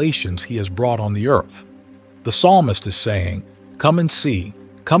desolations he has brought on the earth." The psalmist is saying, come and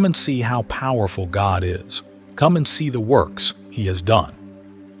see how powerful God is. Come and see the works he has done.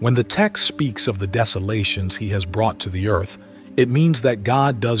 When the text speaks of the desolations he has brought to the earth, it means that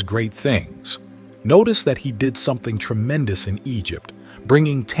God does great things. Notice that he did something tremendous in Egypt,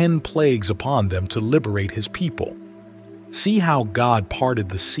 bringing 10 plagues upon them to liberate his people. See how God parted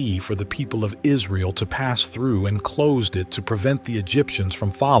the sea for the people of Israel to pass through and closed it to prevent the Egyptians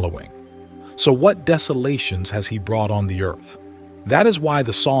from following. So what desolations has he brought on the earth? That is why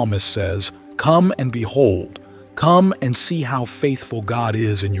the psalmist says, "Come and behold, come and see how faithful God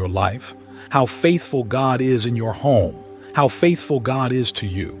is in your life, how faithful God is in your home, how faithful God is to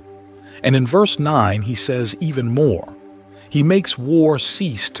you." And in verse 9 he says even more. He makes war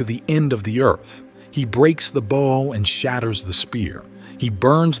cease to the end of the earth. He breaks the bow and shatters the spear. He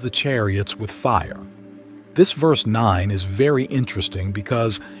burns the chariots with fire. This verse 9 is very interesting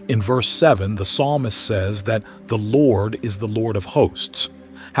because in verse 7 the psalmist says that the Lord is the Lord of hosts.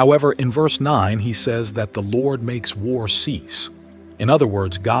 However, in verse 9 he says that the Lord makes war cease. In other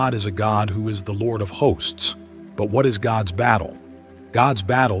words, God is a God who is the Lord of hosts. But what is God's battle? God's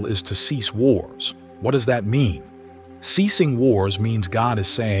battle is to cease wars. What does that mean? Ceasing wars means God is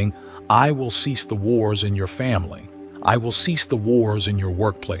saying, "I will cease the wars in your family. I will cease the wars in your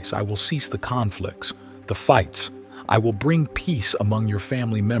workplace. I will cease the conflicts, the fights. I will bring peace among your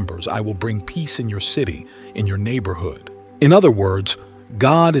family members. I will bring peace in your city, in your neighborhood." In other words,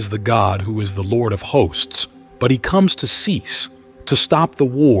 God is the God who is the Lord of hosts, but he comes to cease, to stop the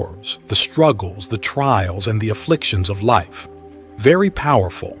wars, the struggles, the trials, and the afflictions of life. Very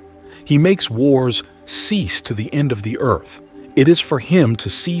powerful. He makes wars cease to the end of the earth. It is for him to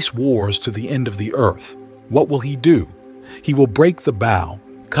cease wars to the end of the earth. What will he do? He will break the bow,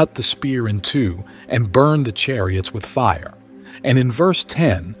 cut the spear in two, and burn the chariots with fire. And in verse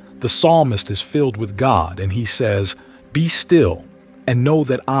 10, the psalmist is filled with God, and he says, "Be still, and know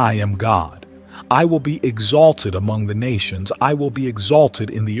that I am God. I will be exalted among the nations. I will be exalted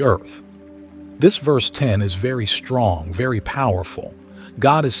in the earth." This verse 10 is very strong, very powerful.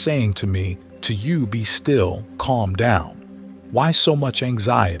 God is saying to me, to you, be still, calm down. Why so much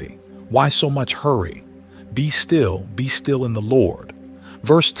anxiety? Why so much hurry? Be still in the Lord.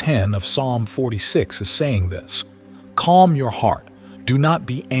 Verse 10 of Psalm 46 is saying this. Calm your heart. Do not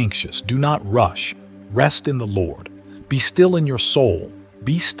be anxious. Do not rush. Rest in the Lord. Be still in your soul.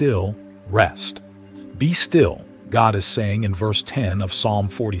 Be still, rest. Be still, God is saying in verse 10 of Psalm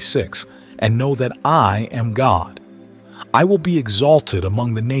 46, and know that I am God. I will be exalted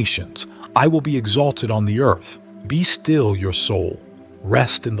among the nations. I will be exalted on the earth. Be still, your soul.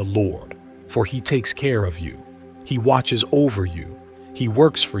 Rest in the Lord, for he takes care of you. He watches over you. He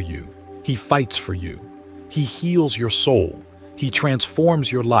works for you. He fights for you. He heals your soul. He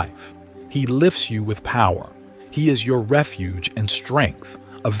transforms your life. He lifts you with power. He is your refuge and strength,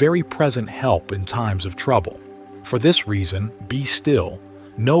 a very present help in times of trouble. For this reason, be still.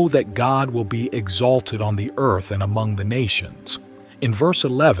 Know that God will be exalted on the earth and among the nations. In verse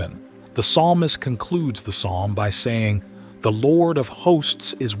 11, the psalmist concludes the psalm by saying, "The Lord of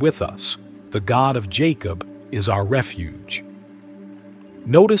hosts is with us. The God of Jacob is our refuge."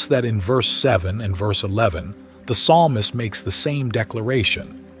 Notice that in verse 7 and verse 11, the psalmist makes the same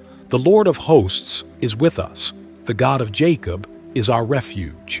declaration. The Lord of hosts is with us. The God of Jacob is our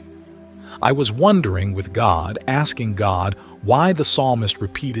refuge. I was wondering with God, asking God why the psalmist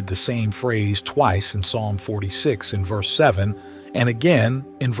repeated the same phrase twice in Psalm 46 in verse 7 and again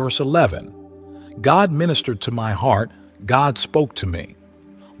in verse 11. God ministered to my heart. God spoke to me.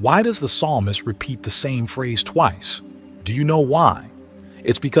 Why does the psalmist repeat the same phrase twice? Do you know why?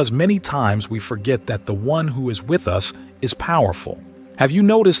 It's because many times we forget that the one who is with us is powerful. Have you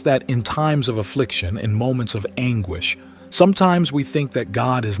noticed that in times of affliction, in moments of anguish, sometimes we think that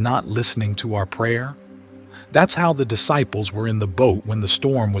God is not listening to our prayer? That's how the disciples were in the boat when the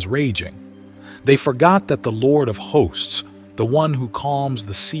storm was raging. They forgot that the Lord of hosts, the one who calms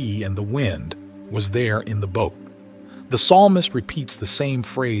the sea and the wind, was there in the boat. The psalmist repeats the same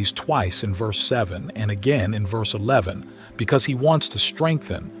phrase twice in verse 7 and again in verse 11 because he wants to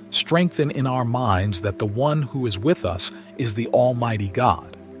strengthen in our minds that the one who is with us is the Almighty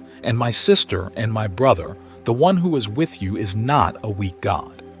God. And my sister and my brother, the one who is with you is not a weak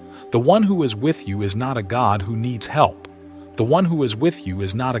God. The one who is with you is not a God who needs help. The one who is with you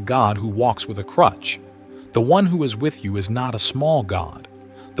is not a God who walks with a crutch. The one who is with you is not a small God.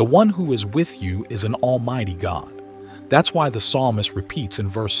 The one who is with you is an Almighty God. That's why the psalmist repeats in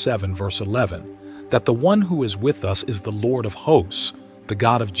verse 7, verse 11, that the one who is with us is the Lord of hosts. The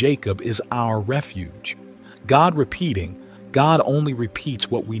God of Jacob is our refuge. God repeating, God only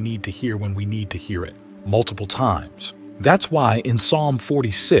repeats what we need to hear when we need to hear it, multiple times. That's why in Psalm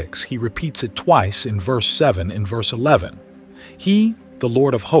 46, he repeats it twice in verse 7 and verse 11. He, the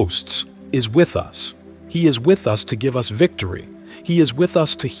Lord of hosts, is with us. He is with us to give us victory. He is with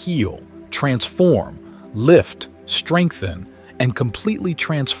us to heal, transform, lift, strengthen, and completely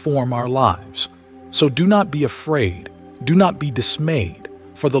transform our lives. So do not be afraid. Do not be dismayed,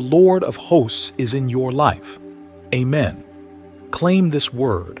 for the Lord of hosts is in your life. Amen. Claim this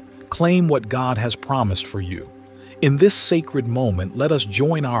word. Claim what God has promised for you. In this sacred moment, let us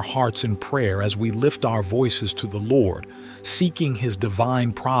join our hearts in prayer as we lift our voices to the Lord, seeking His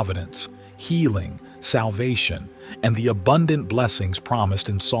divine providence, healing, salvation, and the abundant blessings promised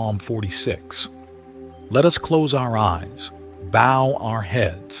in Psalm 46. Let us close our eyes, bow our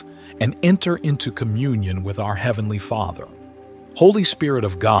heads, and enter into communion with our Heavenly Father. Holy Spirit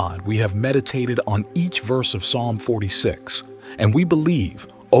of God, we have meditated on each verse of Psalm 46, and we believe,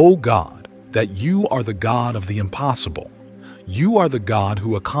 O God, that you are the God of the impossible. You are the God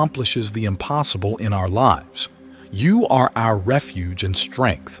who accomplishes the impossible in our lives. You are our refuge and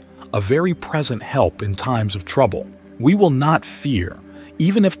strength, a very present help in times of trouble. We will not fear,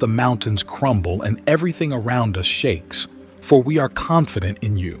 even if the mountains crumble and everything around us shakes, for we are confident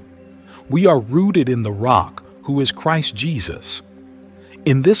in you. We are rooted in the rock, who is Christ Jesus.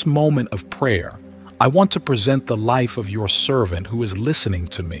 In this moment of prayer, I want to present the life of your servant who is listening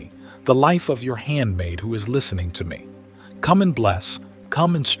to me, the life of your handmaid who is listening to me. Come and bless,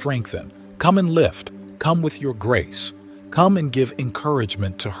 come and strengthen, come and lift, come with your grace. Come and give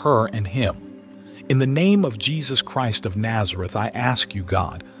encouragement to her and him. In the name of Jesus Christ of Nazareth, I ask you,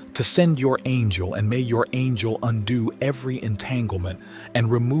 God, to send your angel, and may your angel undo every entanglement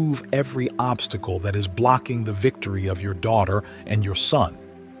and remove every obstacle that is blocking the victory of your daughter and your son.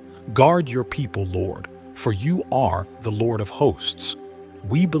 Guard your people, Lord, for you are the Lord of hosts.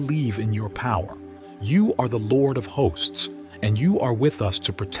 We believe in your power. You are the Lord of hosts, and you are with us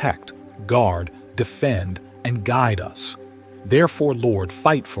to protect, guard, defend, and guide us. Therefore, Lord,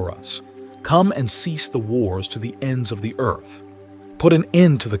 fight for us. Come and cease the wars to the ends of the earth. Put an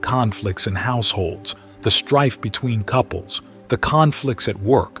end to the conflicts in households, the strife between couples, the conflicts at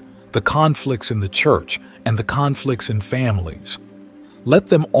work, the conflicts in the church, and the conflicts in families. Let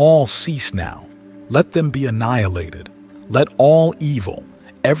them all cease now. Let them be annihilated. Let all evil,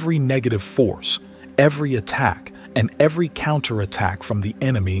 every negative force, every attack, and every counterattack from the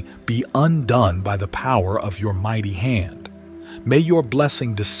enemy be undone by the power of your mighty hand. May your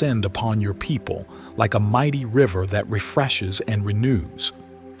blessing descend upon your people like a mighty river that refreshes and renews.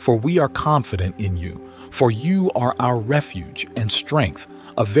 For we are confident in you, for you are our refuge and strength,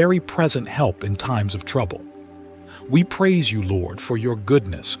 a very present help in times of trouble. We praise you, Lord, for your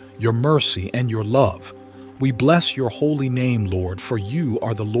goodness, your mercy, and your love. We bless your holy name, Lord, for you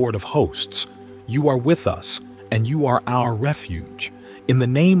are the Lord of hosts. You are with us, and you are our refuge. In the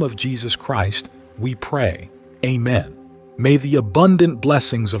name of Jesus Christ, we pray. Amen. May the abundant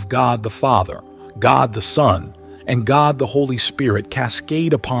blessings of God the Father, God the Son, and God the Holy Spirit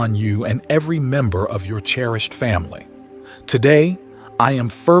cascade upon you and every member of your cherished family. Today, I am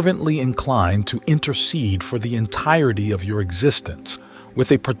fervently inclined to intercede for the entirety of your existence,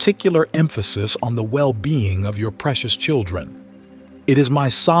 with a particular emphasis on the well-being of your precious children. It is my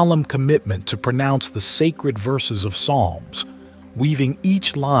solemn commitment to pronounce the sacred verses of Psalms, weaving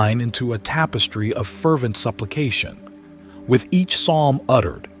each line into a tapestry of fervent supplication. With each psalm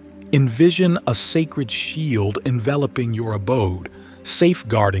uttered, envision a sacred shield enveloping your abode,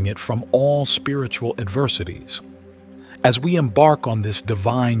 safeguarding it from all spiritual adversities. As we embark on this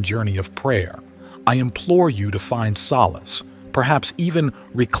divine journey of prayer, I implore you to find solace, perhaps even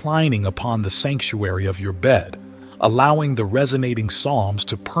reclining upon the sanctuary of your bed, allowing the resonating psalms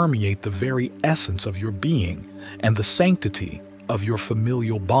to permeate the very essence of your being and the sanctity of your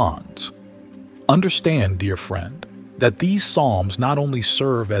familial bonds. Understand, dear friend, that these psalms not only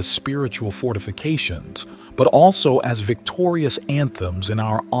serve as spiritual fortifications, but also as victorious anthems in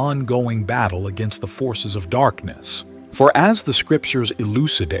our ongoing battle against the forces of darkness. For as the scriptures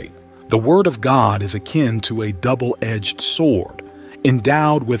elucidate, the Word of God is akin to a double-edged sword,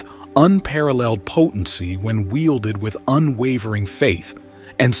 endowed with unparalleled potency when wielded with unwavering faith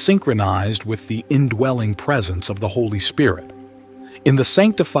and synchronized with the indwelling presence of the Holy Spirit. In the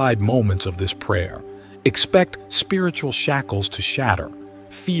sanctified moments of this prayer, expect spiritual shackles to shatter,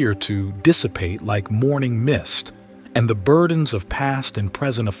 fear to dissipate like morning mist, and the burdens of past and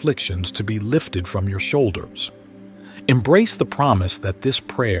present afflictions to be lifted from your shoulders. Embrace the promise that this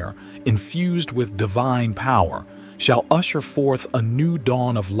prayer, infused with divine power, shall usher forth a new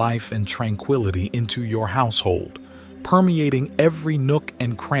dawn of life and tranquility into your household, permeating every nook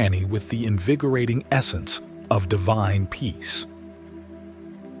and cranny with the invigorating essence of divine peace.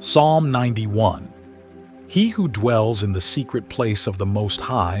 Psalm 91. He who dwells in the secret place of the Most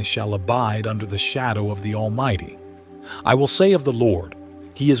High shall abide under the shadow of the Almighty. I will say of the Lord,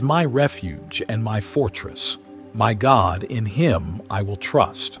 He is my refuge and my fortress. My God, in Him I will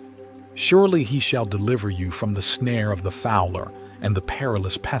trust. Surely He shall deliver you from the snare of the fowler and the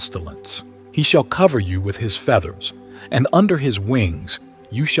perilous pestilence. He shall cover you with His feathers, and under His wings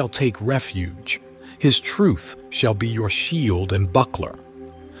you shall take refuge. His truth shall be your shield and buckler.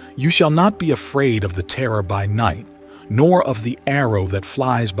 You shall not be afraid of the terror by night, nor of the arrow that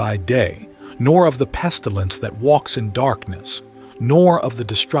flies by day, nor of the pestilence that walks in darkness, nor of the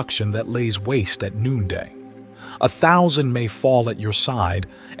destruction that lays waste at noonday. 1,000 may fall at your side,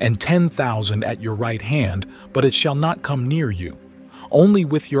 and 10,000 at your right hand, but it shall not come near you. Only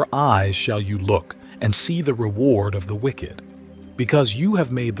with your eyes shall you look, and see the reward of the wicked. Because you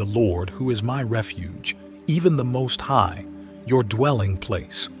have made the Lord, who is my refuge, even the Most High, your dwelling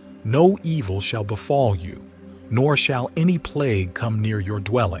place, no evil shall befall you, nor shall any plague come near your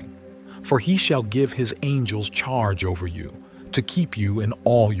dwelling. For He shall give His angels charge over you, to keep you in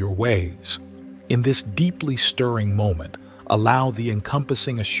all your ways. In this deeply stirring moment, allow the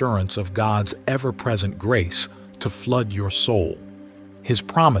encompassing assurance of God's ever-present grace to flood your soul. His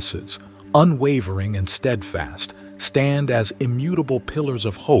promises, unwavering and steadfast, stand as immutable pillars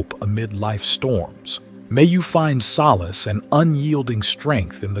of hope amid life's storms. May you find solace and unyielding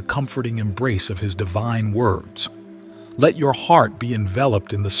strength in the comforting embrace of His divine words. Let your heart be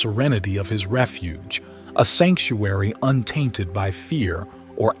enveloped in the serenity of His refuge, a sanctuary untainted by fear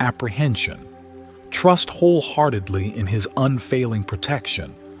or apprehension. Trust wholeheartedly in his unfailing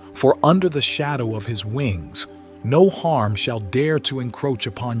protection, for under the shadow of his wings, no harm shall dare to encroach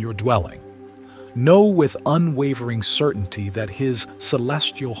upon your dwelling. Know with unwavering certainty that his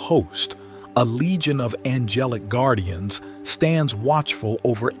celestial host, a legion of angelic guardians, stands watchful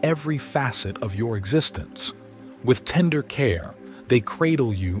over every facet of your existence. With tender care, they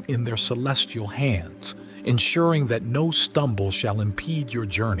cradle you in their celestial hands, ensuring that no stumble shall impede your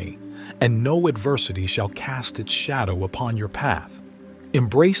journey, and no adversity shall cast its shadow upon your path.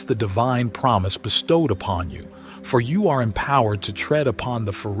 Embrace the divine promise bestowed upon you, for you are empowered to tread upon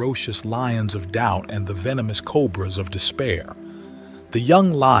the ferocious lions of doubt and the venomous cobras of despair. The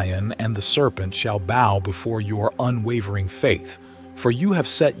young lion and the serpent shall bow before your unwavering faith, for you have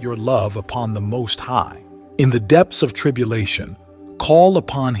set your love upon the Most High. In the depths of tribulation, call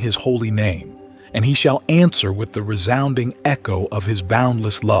upon his holy name, and he shall answer with the resounding echo of his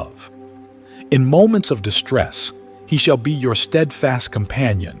boundless love. In moments of distress, he shall be your steadfast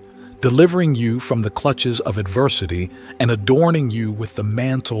companion, delivering you from the clutches of adversity and adorning you with the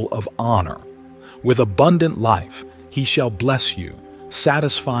mantle of honor. With abundant life, he shall bless you,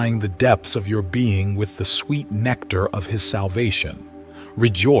 satisfying the depths of your being with the sweet nectar of his salvation.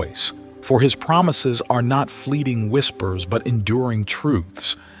 Rejoice, for his promises are not fleeting whispers but enduring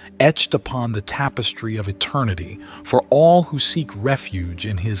truths, etched upon the tapestry of eternity for all who seek refuge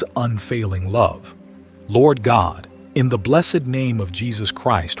in his unfailing love. Lord God, in the blessed name of Jesus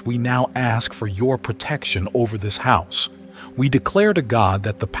Christ, we now ask for your protection over this house. We declare to God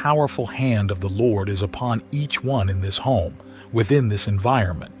that the powerful hand of the Lord is upon each one in this home, within this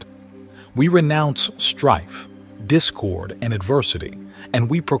environment. We renounce strife, discord, and adversity, and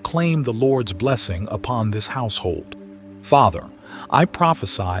we proclaim the Lord's blessing upon this household. Father, I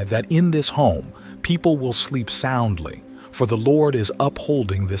prophesy that in this home, people will sleep soundly, for the Lord is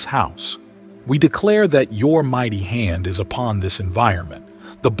upholding this house. We declare that your mighty hand is upon this environment.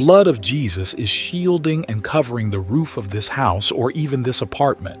 The blood of Jesus is shielding and covering the roof of this house or even this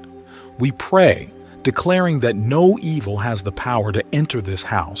apartment. We pray, declaring that no evil has the power to enter this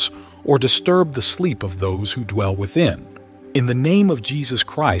house or disturb the sleep of those who dwell within. In the name of Jesus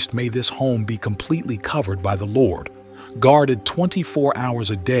Christ, may this home be completely covered by the Lord, guarded 24 hours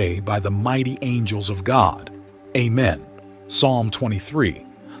a day by the mighty angels of God. Amen. Psalm 23.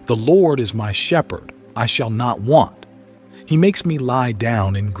 The Lord is my shepherd, I shall not want. He makes me lie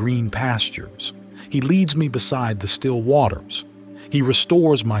down in green pastures. He leads me beside the still waters. He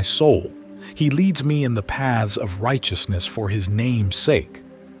restores my soul. He leads me in the paths of righteousness for his name's sake.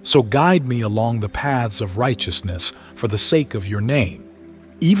 So guide me along the paths of righteousness for the sake of your name.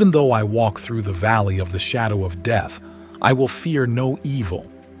 Even though I walk through the valley of the shadow of death, I will fear no evil,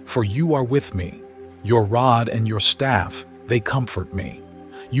 for you are with me. Your rod and your staff, they comfort me.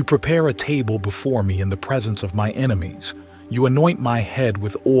 You prepare a table before me in the presence of my enemies. You anoint my head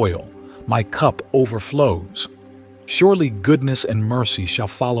with oil. My cup overflows. Surely goodness and mercy shall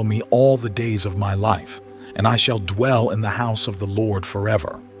follow me all the days of my life, and I shall dwell in the house of the Lord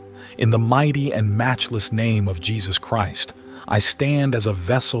forever. In the mighty and matchless name of Jesus Christ, I stand as a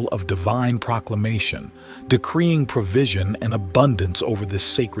vessel of divine proclamation, decreeing provision and abundance over this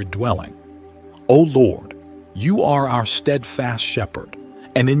sacred dwelling. O Lord, you are our steadfast shepherd,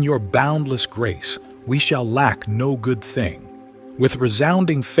 and in your boundless grace we shall lack no good thing. With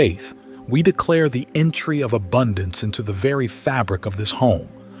resounding faith, we declare the entry of abundance into the very fabric of this home,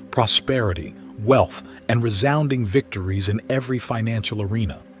 prosperity, wealth, and resounding victories in every financial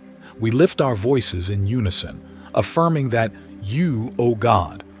arena. We lift our voices in unison, affirming that you, O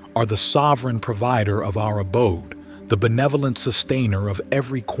God, are the sovereign provider of our abode, the benevolent sustainer of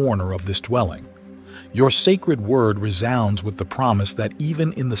every corner of this dwelling. Your sacred word resounds with the promise that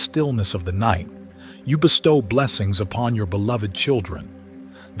even in the stillness of the night, you bestow blessings upon your beloved children.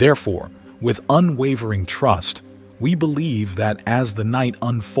 Therefore, with unwavering trust, we believe that as the night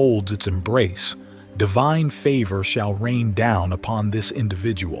unfolds its embrace, divine favor shall rain down upon this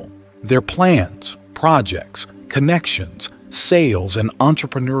individual. Their plans, projects, connections, sales, and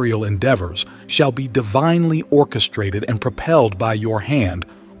entrepreneurial endeavors shall be divinely orchestrated and propelled by your hand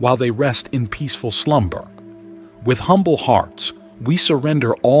while they rest in peaceful slumber. With humble hearts, we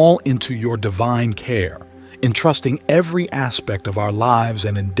surrender all into your divine care, entrusting every aspect of our lives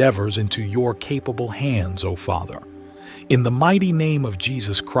and endeavors into your capable hands, O Father. In the mighty name of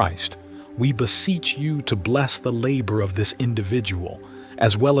Jesus Christ, we beseech you to bless the labor of this individual,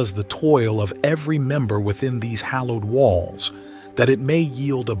 as well as the toil of every member within these hallowed walls, that it may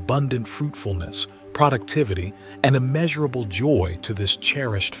yield abundant fruitfulness, productivity, and immeasurable joy to this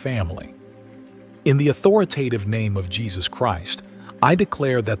cherished family. In the authoritative name of Jesus Christ, I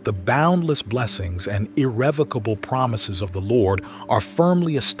declare that the boundless blessings and irrevocable promises of the Lord are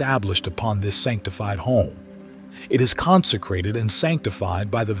firmly established upon this sanctified home. It is consecrated and sanctified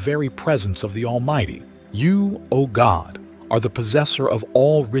by the very presence of the Almighty. You, O God, are the possessor of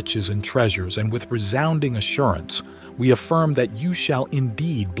all riches and treasures, and with resounding assurance, we affirm that you shall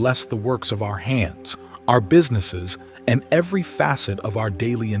indeed bless the works of our hands, our businesses, and every facet of our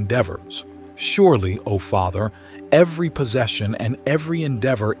daily endeavors. Surely, O Father, every possession and every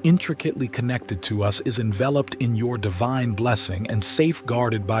endeavor intricately connected to us is enveloped in your divine blessing and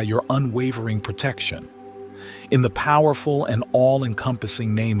safeguarded by your unwavering protection. In the powerful and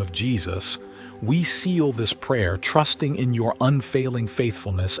all-encompassing name of Jesus, we seal this prayer, trusting in your unfailing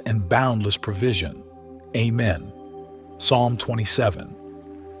faithfulness and boundless provision. Amen. Psalm 27.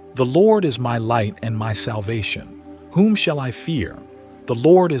 The Lord is my light and my salvation. Whom shall I fear? The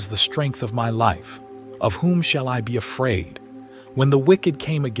Lord is the strength of my life. Of whom shall I be afraid? When the wicked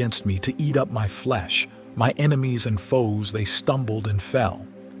came against me to eat up my flesh, my enemies and foes, they stumbled and fell.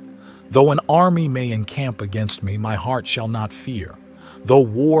 Though an army may encamp against me, my heart shall not fear. Though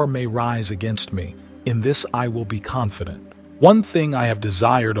war may rise against me, in this I will be confident. One thing I have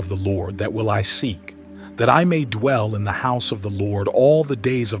desired of the Lord, that will I seek, that I may dwell in the house of the Lord all the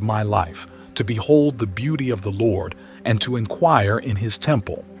days of my life, to behold the beauty of the Lord, and to inquire in his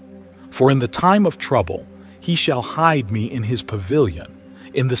temple. For in the time of trouble he shall hide me in his pavilion.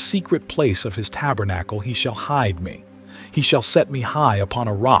 In the secret place of his tabernacle he shall hide me. He shall set me high upon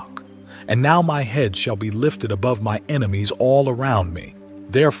a rock. And now my head shall be lifted above my enemies all around me.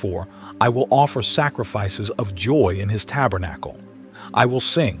 Therefore I will offer sacrifices of joy in his tabernacle. I will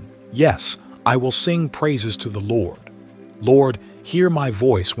sing, yes, I will sing praises to the Lord. Lord, hear my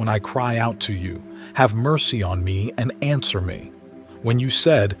voice when I cry out to you. Have mercy on me and answer me. When you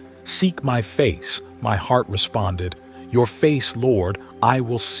said, seek my face, my heart responded, your face, Lord, I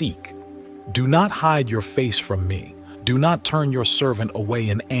will seek. Do not hide your face from me. Do not turn your servant away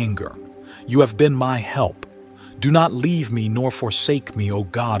in anger. You have been my help. Do not leave me nor forsake me, O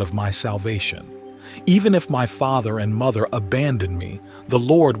God of my salvation. Even if my father and mother abandon me, the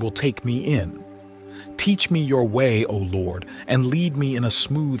Lord will take me in. Teach me your way, O Lord, and lead me in a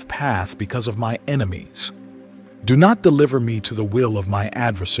smooth path because of my enemies. Do not deliver me to the will of my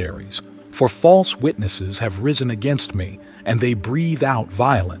adversaries, for false witnesses have risen against me, and they breathe out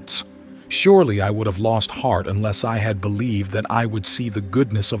violence. Surely I would have lost heart unless I had believed that I would see the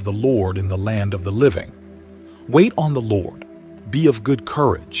goodness of the Lord in the land of the living. Wait on the Lord, be of good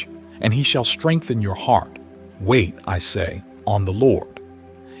courage, and he shall strengthen your heart. Wait, I say, on the Lord.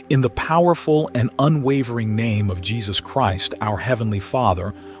 In the powerful and unwavering name of Jesus Christ, our Heavenly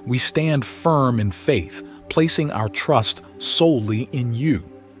Father, we stand firm in faith, placing our trust solely in you.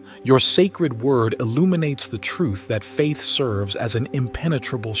 Your sacred word illuminates the truth that faith serves as an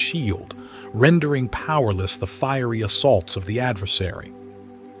impenetrable shield, rendering powerless the fiery assaults of the adversary.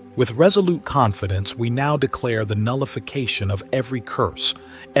 With resolute confidence, we now declare the nullification of every curse,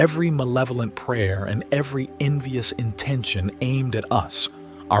 every malevolent prayer, and every envious intention aimed at us,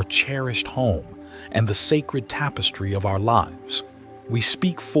 our cherished home, and the sacred tapestry of our lives. We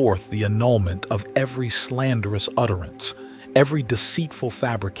speak forth the annulment of every slanderous utterance, every deceitful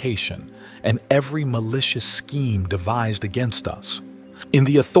fabrication, and every malicious scheme devised against us. In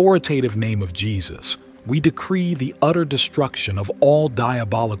the authoritative name of Jesus, we decree the utter destruction of all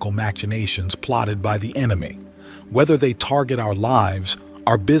diabolical machinations plotted by the enemy, whether they target our lives,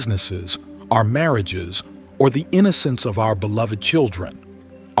 our businesses, our marriages, or the innocence of our beloved children.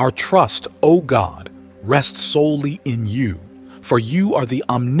 Our trust, O God, rests solely in you, for you are the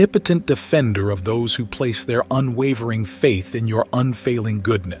omnipotent defender of those who place their unwavering faith in your unfailing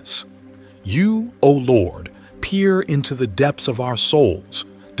goodness. You, O Lord, peer into the depths of our souls,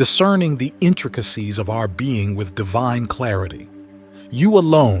 discerning the intricacies of our being with divine clarity. You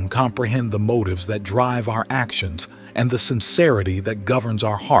alone comprehend the motives that drive our actions and the sincerity that governs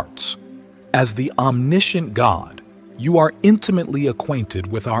our hearts. As the omniscient God, you are intimately acquainted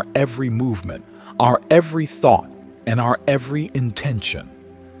with our every movement, our every thought, and our every intention.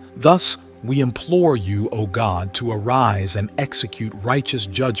 Thus, we implore you, O God, to arise and execute righteous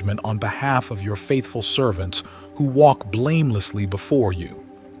judgment on behalf of your faithful servants who walk blamelessly before you.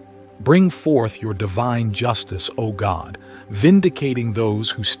 Bring forth your divine justice, O God, vindicating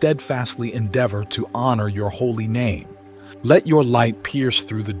those who steadfastly endeavor to honor your holy name. Let your light pierce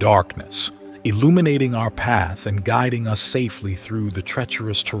through the darkness, illuminating our path and guiding us safely through the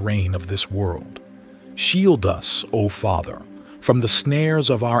treacherous terrain of this world. Shield us, O Father, from the snares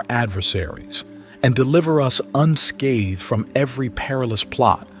of our adversaries, and deliver us unscathed from every perilous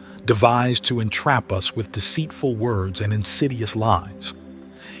plot, devised to entrap us with deceitful words and insidious lies.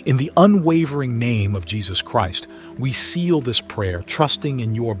 In the unwavering name of Jesus Christ, we seal this prayer, trusting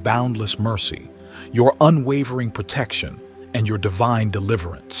in your boundless mercy, your unwavering protection, and your divine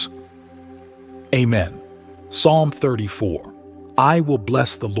deliverance. Amen. Psalm 34. I will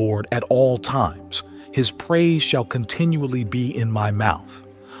bless the Lord at all times. His praise shall continually be in my mouth.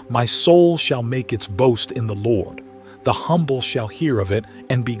 My soul shall make its boast in the Lord. The humble shall hear of it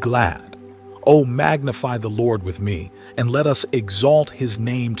and be glad. O magnify the Lord with me, and let us exalt his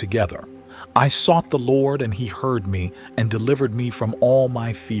name together. I sought the Lord, and he heard me, and delivered me from all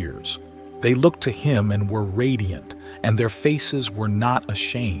my fears. They looked to him and were radiant, and their faces were not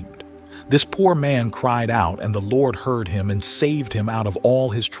ashamed. This poor man cried out, and the Lord heard him and saved him out of all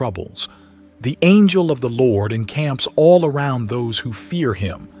his troubles. The angel of the Lord encamps all around those who fear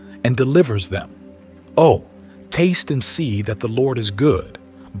him, and delivers them. Oh, taste and see that the Lord is good.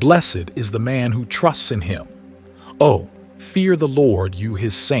 Blessed is the man who trusts in him. Oh, fear the Lord, you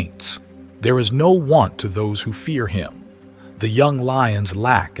his saints. There is no want to those who fear him. The young lions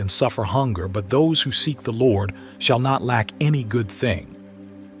lack and suffer hunger, but those who seek the Lord shall not lack any good thing.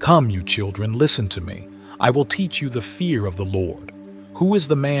 Come, you children, listen to me. I will teach you the fear of the Lord. Who is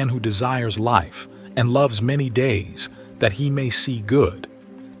the man who desires life and loves many days, that he may see good?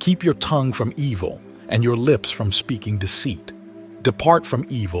 Keep your tongue from evil and your lips from speaking deceit. Depart from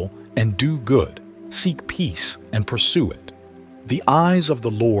evil and do good. Seek peace and pursue it. The eyes of the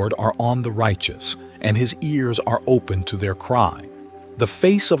Lord are on the righteous, and his ears are open to their cry. The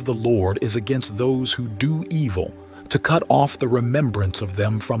face of the Lord is against those who do evil, to cut off the remembrance of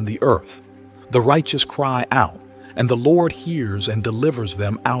them from the earth. The righteous cry out, and the Lord hears and delivers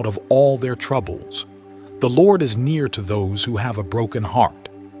them out of all their troubles. The Lord is near to those who have a broken heart.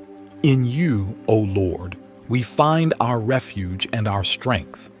 In you, O Lord, we find our refuge and our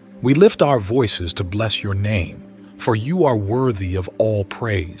strength. We lift our voices to bless your name, for you are worthy of all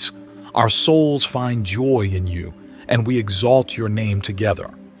praise. Our souls find joy in you, and we exalt your name together.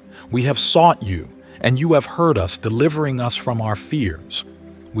 We have sought you, and you have heard us, delivering us from our fears.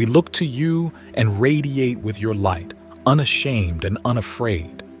 We look to you and radiate with your light, unashamed and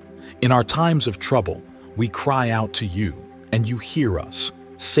unafraid. In our times of trouble, we cry out to you, and you hear us,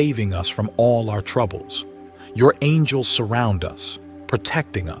 saving us from all our troubles. Your angels surround us,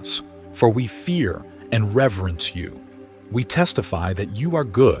 protecting us, for we fear and reverence you. We testify that you are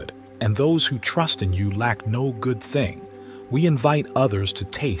good, and those who trust in you lack no good thing. We invite others to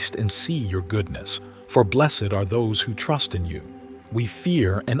taste and see your goodness, for blessed are those who trust in you. We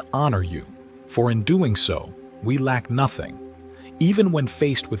fear and honor you, for in doing so, we lack nothing. Even when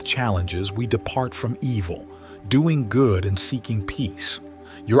faced with challenges, we depart from evil, doing good and seeking peace.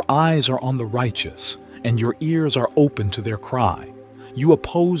 Your eyes are on the righteous, and your ears are open to their cry. You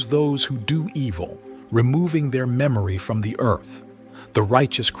oppose those who do evil, removing their memory from the earth. The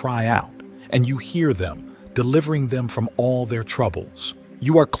righteous cry out, and you hear them, delivering them from all their troubles.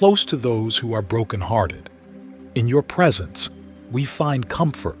 You are close to those who are brokenhearted. In your presence, we find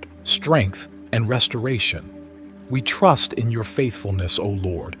comfort, strength, and restoration. We trust in your faithfulness, O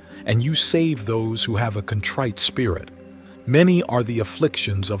Lord, and you save those who have a contrite spirit. Many are the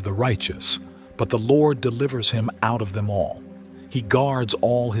afflictions of the righteous, but the Lord delivers him out of them all. He guards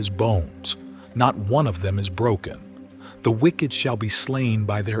all his bones. Not one of them is broken. The wicked shall be slain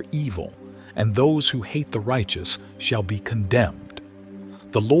by their evil, and those who hate the righteous shall be condemned.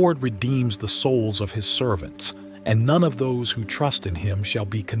 The Lord redeems the souls of his servants, and none of those who trust in him shall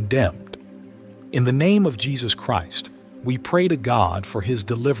be condemned. In the name of Jesus Christ, we pray to God for his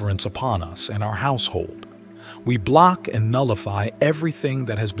deliverance upon us and our household. We block and nullify everything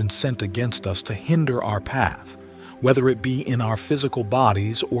that has been sent against us to hinder our path, whether it be in our physical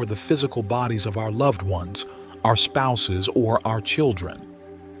bodies or the physical bodies of our loved ones, our spouses, or our children.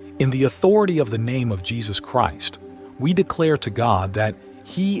 In the authority of the name of Jesus Christ, we declare to God that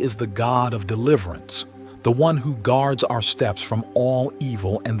he is the God of deliverance, the one who guards our steps from all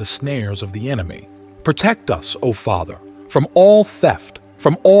evil and the snares of the enemy. Protect us, O Father, from all theft,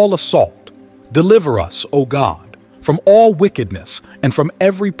 from all assault. Deliver us, O God, from all wickedness and from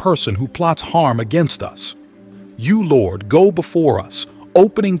every person who plots harm against us. You, Lord, go before us,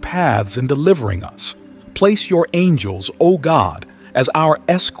 opening paths and delivering us. Place your angels, O God, as our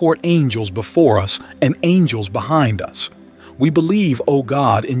escort angels before us and angels behind us. We believe, O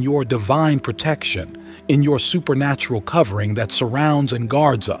God, in your divine protection, in your supernatural covering that surrounds and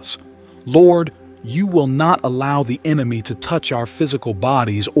guards us. Lord, you will not allow the enemy to touch our physical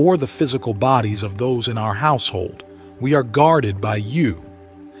bodies or the physical bodies of those in our household. We are guarded by you.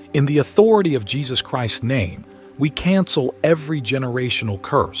 In the authority of Jesus Christ's name, We cancel every generational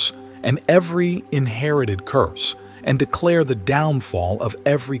curse and every inherited curse and declare the downfall of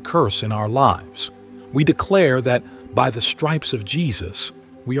every curse in our lives. We declare that by the stripes of Jesus,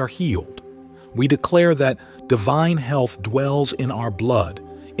 we are healed. We declare that divine health dwells in our blood,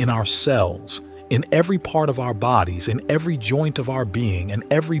 in our cells, in every part of our bodies, in every joint of our being, and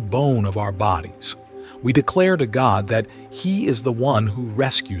every bone of our bodies. We declare to God that He is the one who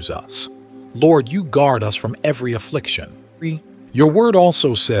rescues us. Lord, you guard us from every affliction. Your word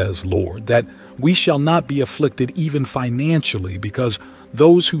also says, Lord, that we shall not be afflicted even financially because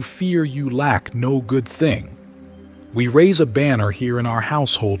those who fear you lack no good thing. We raise a banner here in our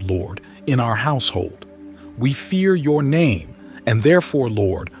household, Lord, in our household. We fear your name, and therefore,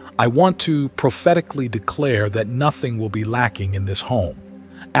 Lord, I want to prophetically declare that nothing will be lacking in this home.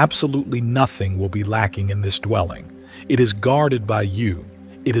 Absolutely nothing will be lacking in this dwelling. It is guarded by you.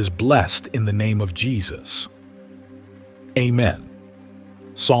 It is blessed in the name of Jesus. Amen.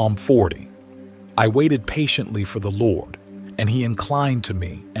 Psalm 40. I waited patiently for the Lord, and He inclined to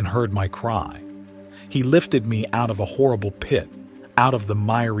me and heard my cry. He lifted me out of a horrible pit, out of the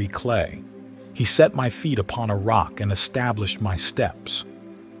miry clay. He set my feet upon a rock and established my steps.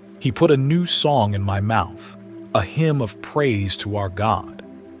 He put a new song in my mouth, a hymn of praise to our God.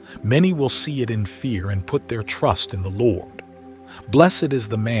 Many will see it in fear and put their trust in the Lord. Blessed is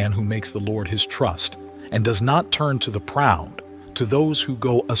the man who makes the Lord his trust and does not turn to the proud, to those who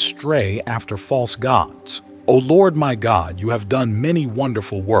go astray after false gods. O Lord my God, you have done many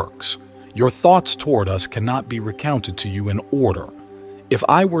wonderful works. Your thoughts toward us cannot be recounted to you in order. If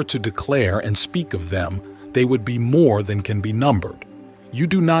I were to declare and speak of them, they would be more than can be numbered. You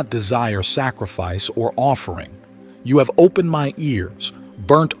do not desire sacrifice or offering. You have opened my ears.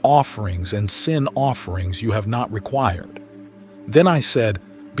 Burnt offerings and sin offerings you have not required. Then I said,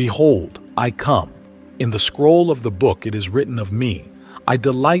 Behold, I come. In the scroll of the book it is written of me, I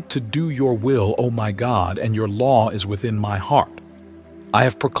delight to do your will, O my God, and your law is within my heart. I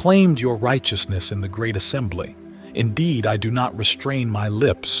have proclaimed your righteousness in the great assembly. Indeed, I do not restrain my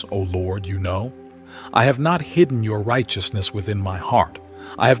lips, O Lord, you know. I have not hidden your righteousness within my heart.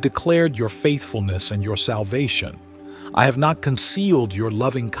 I have declared your faithfulness and your salvation. I have not concealed your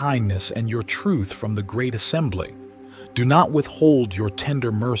loving kindness and your truth from the great assembly. Do not withhold your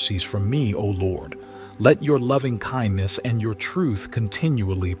tender mercies from me, O Lord. Let your loving kindness and your truth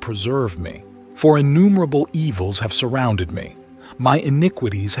continually preserve me. For innumerable evils have surrounded me. My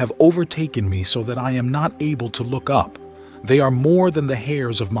iniquities have overtaken me so that I am not able to look up. They are more than the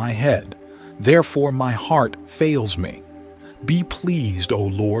hairs of my head. Therefore my heart fails me. Be pleased, O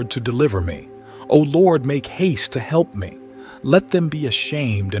Lord, to deliver me. O Lord, make haste to help me. Let them be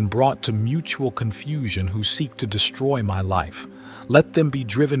ashamed and brought to mutual confusion who seek to destroy my life. Let them be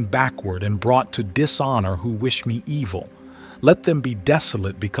driven backward and brought to dishonor who wish me evil. Let them be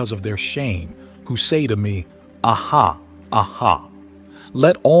desolate because of their shame, who say to me, Aha, aha.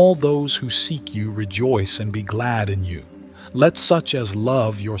 Let all those who seek you rejoice and be glad in you. Let such as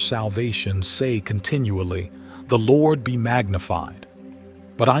love your salvation say continually, The Lord be magnified.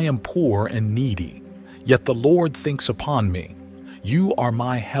 But I am poor and needy, yet the Lord thinks upon me. You are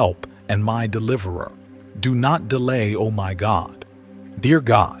my help and my deliverer. Do not delay, O my God. Dear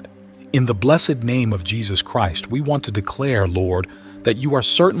God, in the blessed name of Jesus Christ, we want to declare, Lord, that you are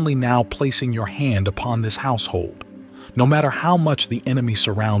certainly now placing your hand upon this household. No matter how much the enemy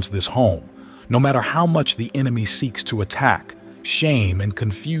surrounds this home, no matter how much the enemy seeks to attack, shame, and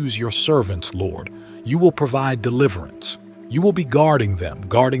confuse your servants, Lord, you will provide deliverance. You will be guarding them,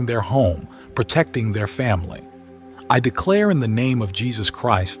 guarding their home, protecting their family. I declare in the name of Jesus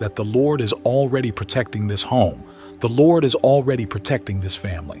Christ that the Lord is already protecting this home. The Lord is already protecting this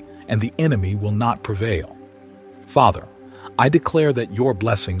family, and the enemy will not prevail. Father, I declare that your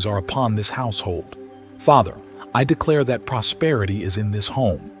blessings are upon this household. Father, I declare that prosperity is in this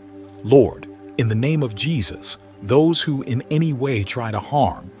home. Lord, in the name of Jesus, those who in any way try to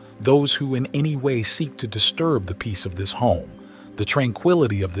harm, those who in any way seek to disturb the peace of this home, the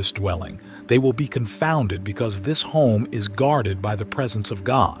tranquility of this dwelling, they will be confounded because this home is guarded by the presence of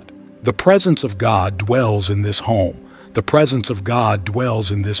God. The presence of God dwells in this home. The presence of God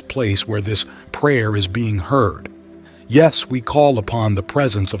dwells in this place where this prayer is being heard. Yes, we call upon the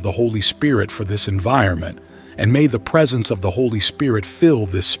presence of the Holy Spirit for this environment, and may the presence of the Holy Spirit fill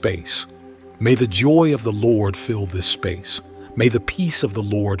this space. May the joy of the Lord fill this space. May the peace of the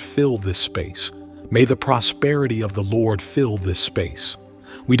Lord fill this space. May the prosperity of the Lord fill this space.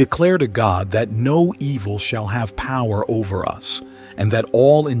 We declare to God that no evil shall have power over us, and that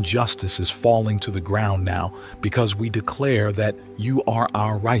all injustice is falling to the ground now because we declare that you are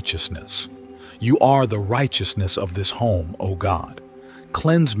our righteousness. You are the righteousness of this home, O God.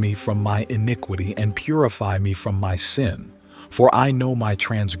 Cleanse me from my iniquity and purify me from my sin. For I know my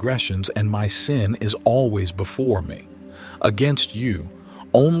transgressions, and my sin is always before me. Against you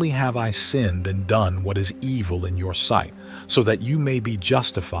only have I sinned and done what is evil in your sight, so that you may be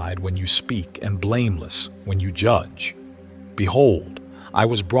justified when you speak and blameless when you judge. Behold, I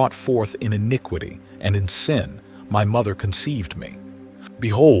was brought forth in iniquity, and in sin my mother conceived me.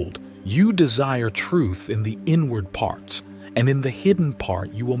 Behold, you desire truth in the inward parts, and in the hidden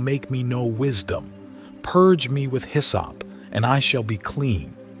part you will make me know wisdom. Purge me with hyssop, and I shall be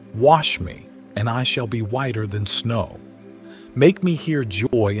clean. Wash me, and I shall be whiter than snow. Make me hear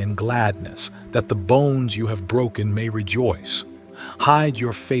joy and gladness, that the bones you have broken may rejoice. Hide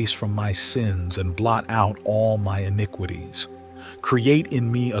your face from my sins and blot out all my iniquities. Create in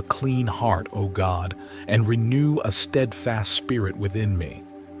me a clean heart, O God, and renew a steadfast spirit within me.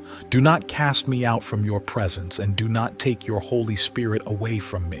 Do not cast me out from your presence, and do not take your Holy Spirit away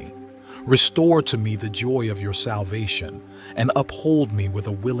from me. Restore to me the joy of your salvation, and uphold me with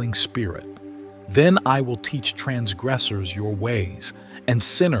a willing spirit. Then I will teach transgressors your ways, and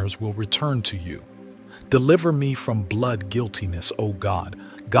sinners will return to you. Deliver me from blood guiltiness, O God,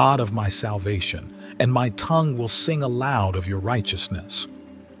 God of my salvation, and my tongue will sing aloud of your righteousness.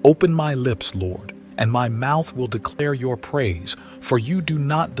 Open my lips, Lord, and my mouth will declare your praise, for you do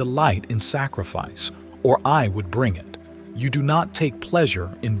not delight in sacrifice, or I would bring it. You do not take pleasure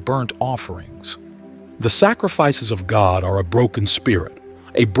in burnt offerings. The sacrifices of God are a broken spirit.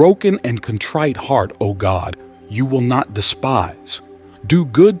 A broken and contrite heart, O God, you will not despise. Do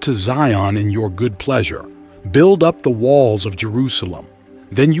good to Zion in your good pleasure. Build up the walls of Jerusalem.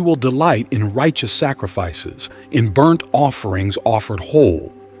 Then you will delight in righteous sacrifices, in burnt offerings offered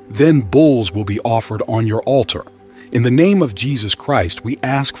whole. Then bulls will be offered on your altar. In the name of Jesus Christ, we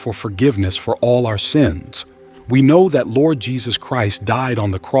ask for forgiveness for all our sins. We know that Lord Jesus Christ died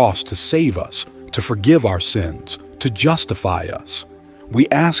on the cross to save us, to forgive our sins, to justify us. We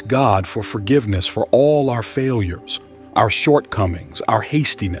ask God for forgiveness for all our failures, our shortcomings, our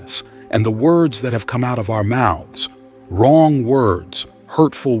hastiness, and the words that have come out of our mouths. Wrong words,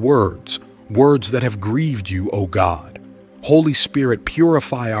 hurtful words, words that have grieved you, O God. Holy Spirit,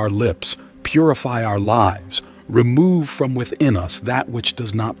 purify our lips, purify our lives, remove from within us that which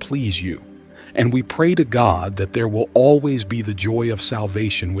does not please you. And we pray to God that there will always be the joy of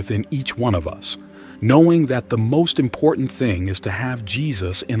salvation within each one of us, knowing that the most important thing is to have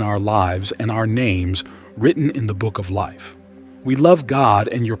Jesus in our lives and our names written in the book of life. We love God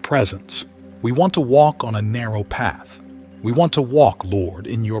and your presence. We want to walk on a narrow path. We want to walk, Lord,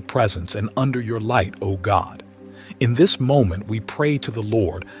 in your presence and under your light, O God. In this moment, we pray to the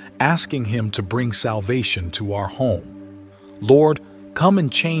Lord, asking him to bring salvation to our home. Lord, come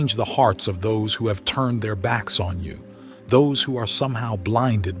and change the hearts of those who have turned their backs on you, those who are somehow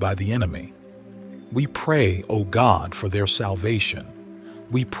blinded by the enemy. We pray, O God, for their salvation.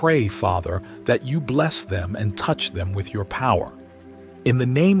 We pray, Father, that you bless them and touch them with your power. In the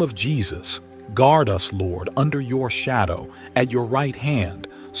name of Jesus, guard us, Lord, under your shadow at your right hand,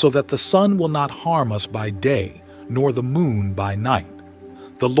 so that the sun will not harm us by day, nor the moon by night.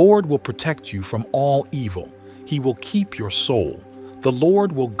 The Lord will protect you from all evil. He will keep your soul. The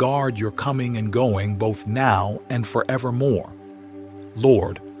Lord will guard your coming and going both now and forevermore.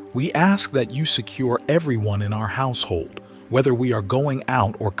 Lord, we ask that you secure everyone in our household, whether we are going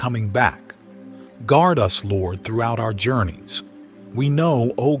out or coming back. Guard us, Lord, throughout our journeys. We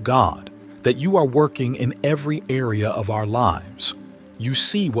know, O God, that you are working in every area of our lives. You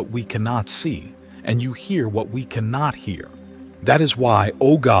see what we cannot see, and you hear what we cannot hear. That is why,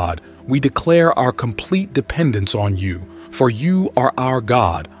 O God, we declare our complete dependence on you, for you are our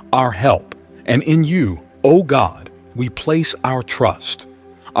God, our help, and in you, O God, we place our trust.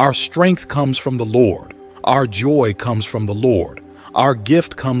 Our strength comes from the Lord. Our joy comes from the Lord. Our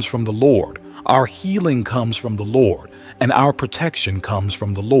gift comes from the Lord. Our healing comes from the Lord, and our protection comes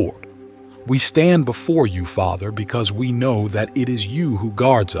from the Lord. We stand before you, Father, because we know that it is you who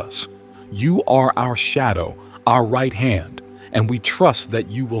guards us. You are our shadow, our right hand, and we trust that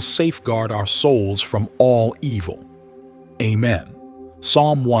you will safeguard our souls from all evil. Amen.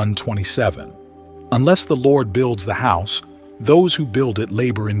 Psalm 127. Unless the Lord builds the house, those who build it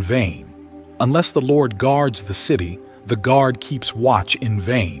labor in vain. Unless the Lord guards the city, the guard keeps watch in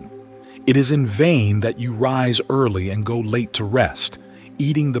vain. It is in vain that you rise early and go late to rest,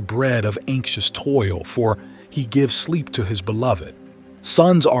 eating the bread of anxious toil, for he gives sleep to his beloved.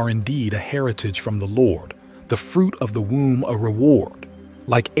 Sons are indeed a heritage from the Lord, the fruit of the womb a reward.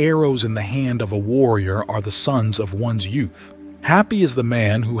 Like arrows in the hand of a warrior are the sons of one's youth. Happy is the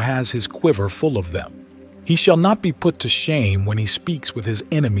man who has his quiver full of them. He shall not be put to shame when he speaks with his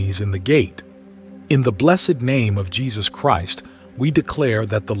enemies in the gate. In the blessed name of Jesus Christ, we declare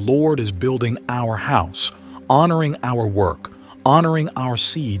that the Lord is building our house, honoring our work, honoring our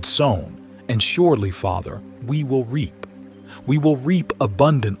seed sown, and surely, Father, we will reap. We will reap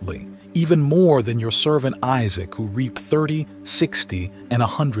abundantly, even more than your servant Isaac, who reaped 30, 60, and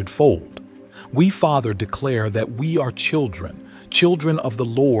 100-fold. We, Father, declare that we are children of the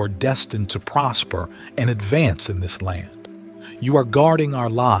Lord, destined to prosper and advance in this land. You are guarding our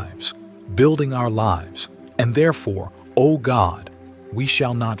lives, building our lives, and therefore, O God, we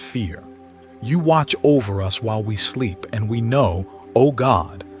shall not fear. You watch over us while we sleep, and we know, O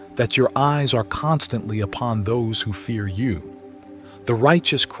God, that your eyes are constantly upon those who fear you. The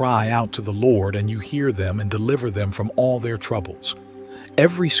righteous cry out to the Lord, and you hear them and deliver them from all their troubles.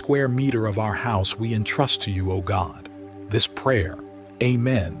 Every square meter of our house we entrust to you, O God. This prayer,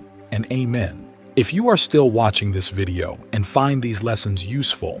 amen and amen. If you are still watching this video and find these lessons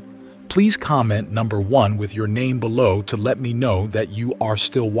useful, please comment number 1 with your name below to let me know that you are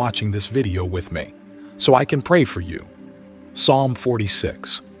still watching this video with me, so I can pray for you. Psalm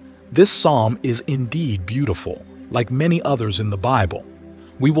 46. This psalm is indeed beautiful, like many others in the Bible.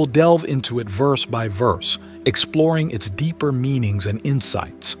 We will delve into it verse by verse, exploring its deeper meanings and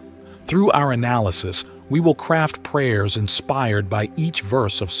insights. Through our analysis, we will craft prayers inspired by each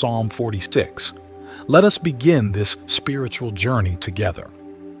verse of Psalm 46. Let us begin this spiritual journey together.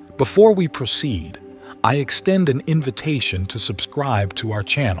 Before we proceed, I extend an invitation to subscribe to our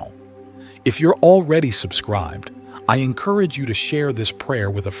channel. If you're already subscribed, I encourage you to share this prayer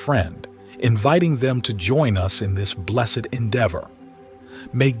with a friend, inviting them to join us in this blessed endeavor.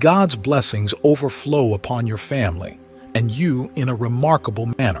 May God's blessings overflow upon your family and you in a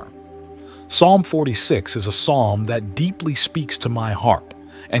remarkable manner. Psalm 46 is a psalm that deeply speaks to my heart,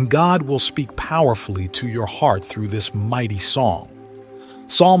 and God will speak powerfully to your heart through this mighty song.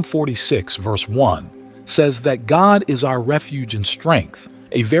 Psalm 46 verse 1 says that God is our refuge and strength,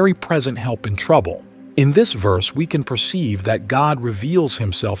 a very present help in trouble. In this verse, we can perceive that God reveals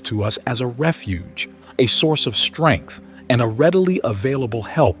himself to us as a refuge, a source of strength, and a readily available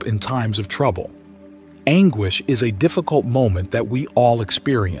help in times of trouble. Anguish is a difficult moment that we all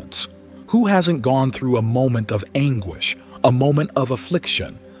experience. Who hasn't gone through a moment of anguish, a moment of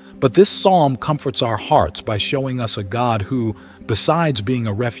affliction? But this psalm comforts our hearts by showing us a God who, besides being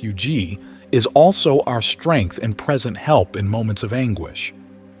a refugee, is also our strength and present help in moments of anguish.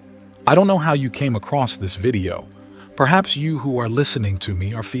 I don't know how you came across this video. Perhaps you who are listening to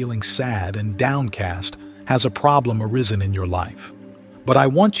me are feeling sad and downcast. Has a problem arisen in your life? But I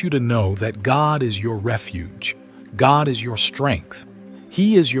want you to know that God is your refuge. God is your strength.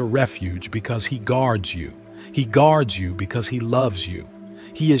 He is your refuge because he guards you. He guards you because he loves you.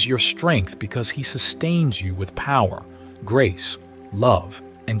 He is your strength because he sustains you with power, grace, love,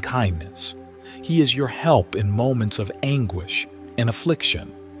 and kindness. He is your help in moments of anguish and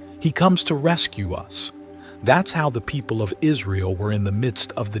affliction. He comes to rescue us. That's how the people of Israel were in the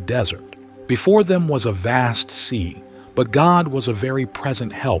midst of the desert. Before them was a vast sea, but God was a very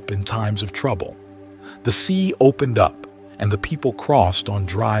present help in times of trouble. The sea opened up, and the people crossed on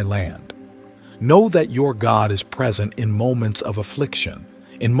dry land. Know that your God is present in moments of affliction,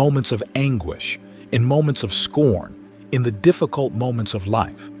 in moments of anguish, in moments of scorn, in the difficult moments of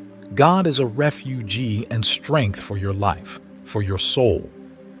life. God is a refugee and strength for your life, for your soul.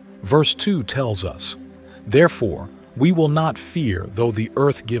 Verse 2 tells us, "Therefore, we will not fear though the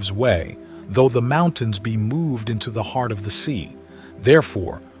earth gives way, though the mountains be moved into the heart of the sea.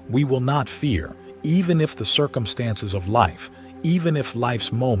 Therefore, we will not fear, even if the circumstances of life, even if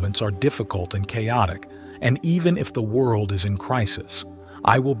life's moments are difficult and chaotic, and even if the world is in crisis.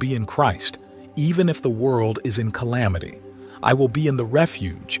 I will be in Christ, even if the world is in calamity. I will be in the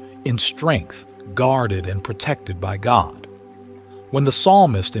refuge, in strength, guarded and protected by God." When the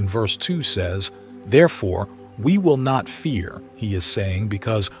psalmist in verse 2 says, "Therefore, we will not fear," he is saying,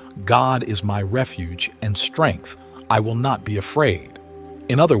 because God is my refuge and strength, I will not be afraid.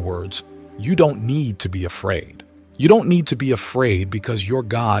 In other words, you don't need to be afraid. You don't need to be afraid because your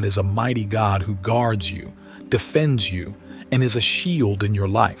God is a mighty God who guards you, defends you, and is a shield in your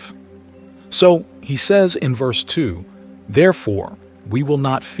life. So he says in verse 2, "Therefore, we will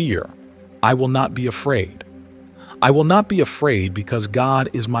not fear. I will not be afraid." I will not be afraid because God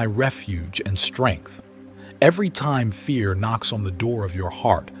is my refuge and strength. Every time fear knocks on the door of your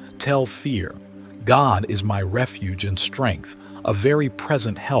heart, tell fear, God is my refuge and strength, a very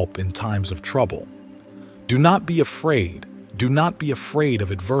present help in times of trouble. Do not be afraid. Do not be afraid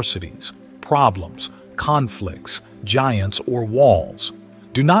of adversities, problems, conflicts, giants, or walls.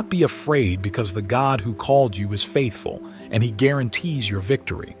 Do not be afraid, because the God who called you is faithful, and He guarantees your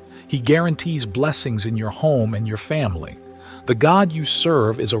victory. He guarantees blessings in your home and your family. The God you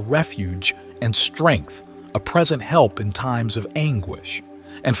serve is a refuge and strength, a present help in times of anguish.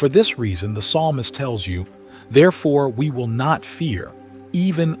 And for this reason, the psalmist tells you, "Therefore we will not fear,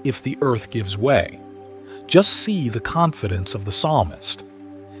 even if the earth gives way." Just see the confidence of the psalmist.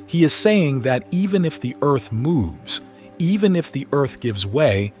 He is saying that even if the earth moves, even if the earth gives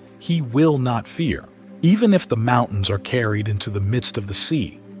way, he will not fear, even if the mountains are carried into the midst of the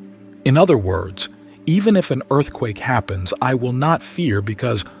sea. In other words, even if an earthquake happens, I will not fear,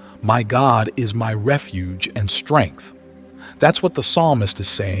 because my God is my refuge and strength. That's what the psalmist is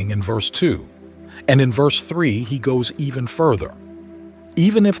saying in verse 2. And in verse 3, he goes even further.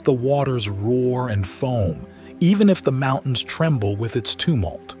 Even if the waters roar and foam, even if the mountains tremble with its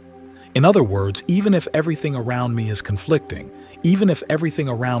tumult. In other words, even if everything around me is conflicting, even if everything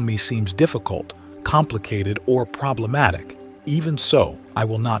around me seems difficult, complicated, or problematic, even so, I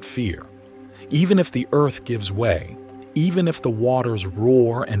will not fear. Even if the earth gives way, even if the waters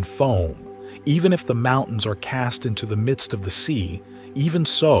roar and foam, even if the mountains are cast into the midst of the sea, even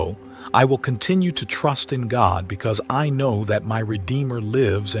so, I will continue to trust in God, because I know that my Redeemer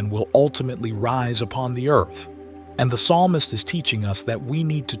lives and will ultimately rise upon the earth. And the psalmist is teaching us that we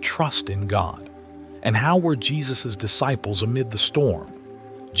need to trust in God. And how were Jesus' disciples amid the storm?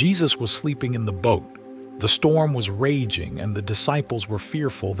 Jesus was sleeping in the boat. The storm was raging, and the disciples were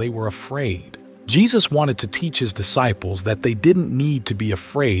fearful. They were afraid. Jesus wanted to teach his disciples that they didn't need to be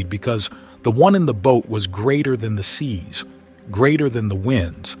afraid, because the one in the boat was greater than the seas, greater than the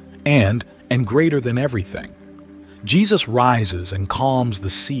winds, and greater than everything. Jesus rises and calms the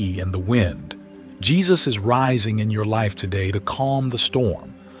sea and the wind. Jesus is rising in your life today to calm the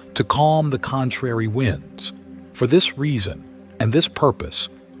storm, to calm the contrary winds. For this reason and this purpose,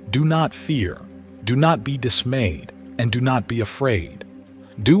 do not fear, do not be dismayed, and do not be afraid.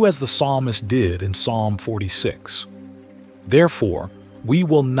 Do as the psalmist did in Psalm 46. Therefore, we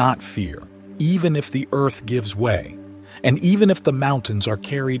will not fear, even if the earth gives way, and even if the mountains are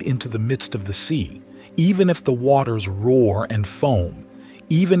carried into the midst of the sea, even if the waters roar and foam,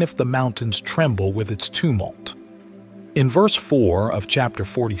 even if the mountains tremble with its tumult. In verse 4 of chapter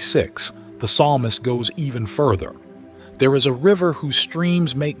 46, the psalmist goes even further. There is a river whose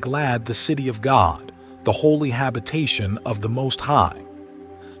streams make glad the city of God, the holy habitation of the Most High.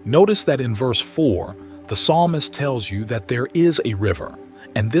 Notice that in verse 4, the psalmist tells you that there is a river,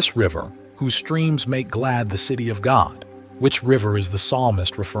 and this river, whose streams make glad the city of God. Which river is the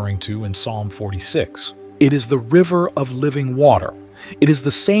psalmist referring to in Psalm 46? It is the river of living water. It is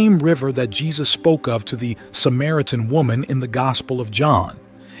the same river that Jesus spoke of to the Samaritan woman in the Gospel of John.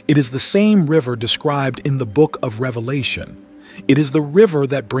 It is the same river described in the book of Revelation. It is the river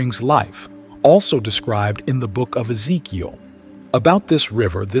that brings life, also described in the book of Ezekiel. About this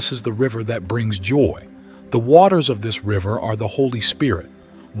river, this is the river that brings joy. The waters of this river are the Holy Spirit.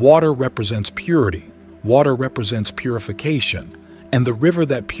 Water represents purity. Water represents purification. And the river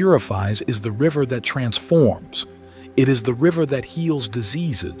that purifies is the river that transforms. It is the river that heals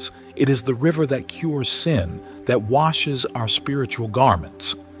diseases. It is the river that cures sin, that washes our spiritual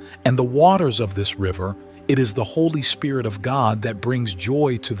garments. And the waters of this river, it is the Holy Spirit of God that brings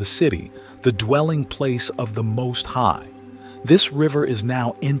joy to the city, the dwelling place of the Most High. This river is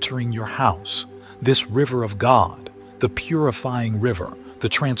now entering your house. This river of God, the purifying river, the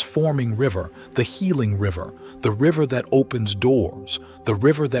transforming river, the healing river, the river that opens doors, the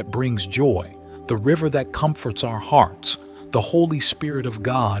river that brings joy, the river that comforts our hearts. The Holy Spirit of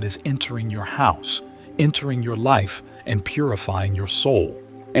God is entering your house, entering your life, and purifying your soul.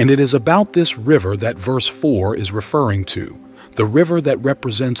 And it is about this river that verse 4 is referring to, the river that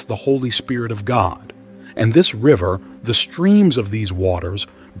represents the Holy Spirit of God. And this river, the streams of these waters,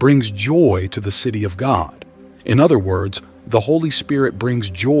 brings joy to the city of God. In other words, the Holy Spirit brings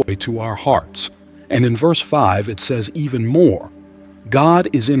joy to our hearts. And in verse 5 it says even more, God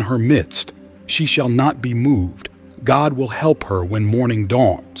is in her midst. She shall not be moved. God will help her when morning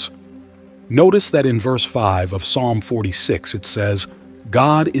dawns. Notice that in verse 5 of Psalm 46 it says,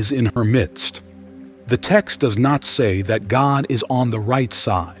 God is in her midst. The text does not say that God is on the right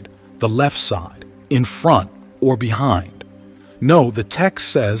side, the left side, in front, or behind. No, the text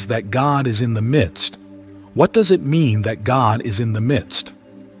says that God is in the midst. What does it mean that God is in the midst?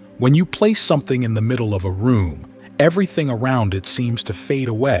 When you place something in the middle of a room, everything around it seems to fade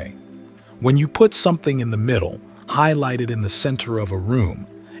away. When you put something in the middle, highlighted in the center of a room,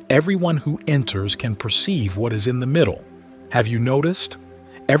 everyone who enters can perceive what is in the middle. Have you noticed?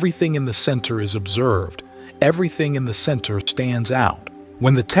 Everything in the center is observed. Everything in the center stands out.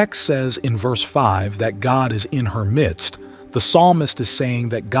 When the text says in verse 5 that God is in her midst, the psalmist is saying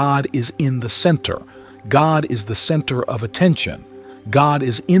that God is in the center. God is the center of attention. God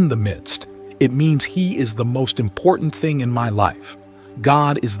is in the midst. It means He is the most important thing in my life.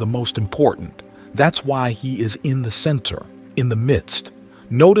 God is the most important. That's why He is in the center, in the midst.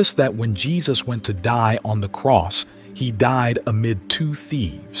 Notice that when Jesus went to die on the cross, He died amid two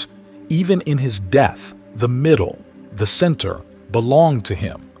thieves. Even in His death, the middle, the center, belonged to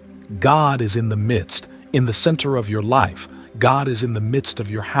Him. God is in the midst, in the center of your life. God is in the midst of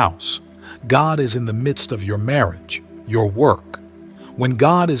your house. God is in the midst of your marriage, your work. When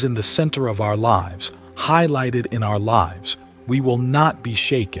God is in the center of our lives, highlighted in our lives, we will not be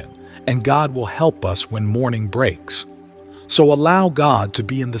shaken, and God will help us when morning breaks. So allow God to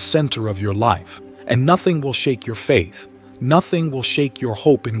be in the center of your life, and nothing will shake your faith. Nothing will shake your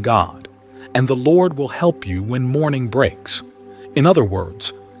hope in God, and the Lord will help you when morning breaks. In other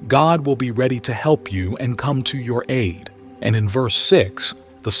words, God will be ready to help you and come to your aid. And in verse 6,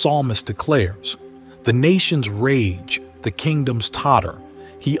 the psalmist declares, "The nations rage, the kingdoms totter.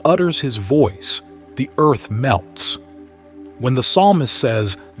 He utters His voice, the earth melts." When the psalmist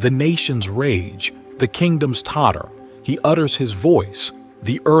says, "The nations rage, the kingdoms totter, He utters His voice,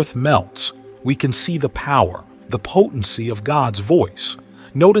 the earth melts," we can see the power, the potency of God's voice.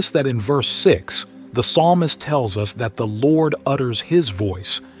 Notice that in verse 6, the psalmist tells us that the Lord utters His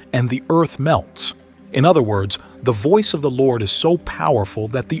voice and the earth melts. In other words, the voice of the Lord is so powerful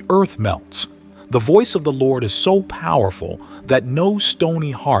that the earth melts. The voice of the Lord is so powerful that no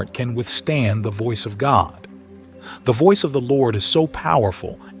stony heart can withstand the voice of God. The voice of the Lord is so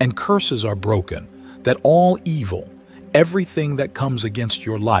powerful and curses are broken that all evil, everything that comes against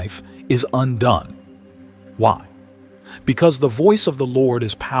your life, is undone. Why? Because the voice of the Lord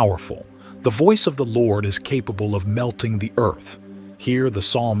is powerful. The voice of the Lord is capable of melting the earth. Here the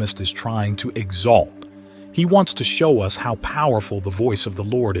psalmist is trying to exalt. He wants to show us how powerful the voice of the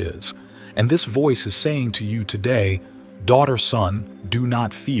Lord is. And this voice is saying to you today, "Daughter, son, do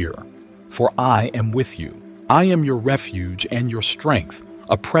not fear, for I am with you. I am your refuge and your strength,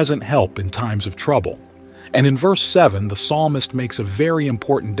 a present help in times of trouble." And in verse 7, the psalmist makes a very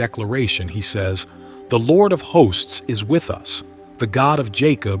important declaration. He says, "The Lord of hosts is with us. The God of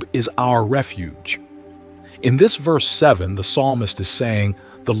Jacob is our refuge." In this verse 7, the psalmist is saying,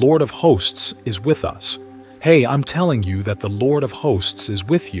 the Lord of hosts is with us. Hey, I'm telling you that the Lord of hosts is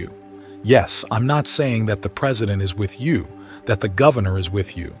with you. Yes, I'm not saying that the president is with you, that the governor is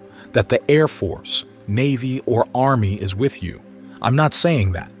with you, that the Air Force, Navy, or Army is with you. I'm not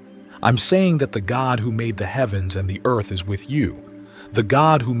saying that. I'm saying that the God who made the heavens and the earth is with you. The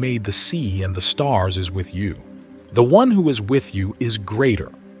God who made the sea and the stars is with you. The one who is with you is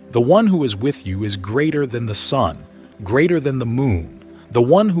greater. The one who is with you is greater than the sun, greater than the moon. The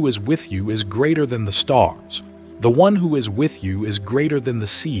one who is with you is greater than the stars. The one who is with you is greater than the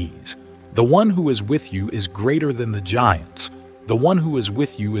seas. The one who is with you is greater than the giants. The one who is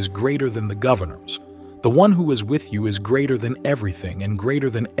with you is greater than the governors. The one who is with you is greater than everything and greater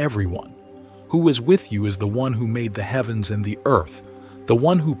than everyone. Who is with you is the one who made the heavens and the earth, the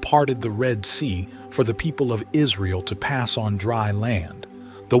one who parted the Red Sea for the people of Israel to pass on dry land,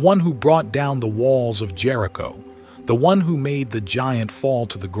 the one who brought down the walls of Jericho, the one who made the giant fall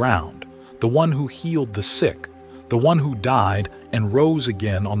to the ground, the one who healed the sick, the one who died and rose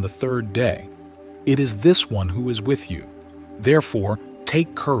again on the third day. It is this one who is with you. Therefore,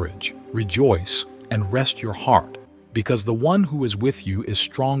 take courage, rejoice, and rest your heart, because the one who is with you is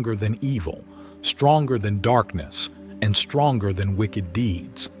stronger than evil, stronger than darkness, and stronger than wicked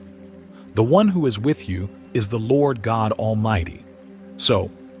deeds. The one who is with you is the Lord God Almighty.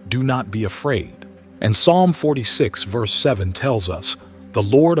 So, do not be afraid. And Psalm 46 verse 7 tells us, "The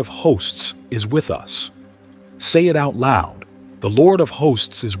Lord of hosts is with us." Say it out loud. "The Lord of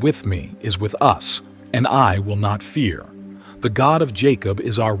hosts is with me, is with us, and I will not fear. The God of Jacob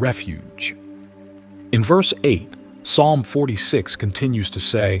is our refuge." In verse 8, Psalm 46 continues to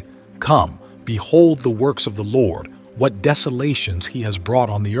say, "Come, behold the works of the Lord, what desolations He has brought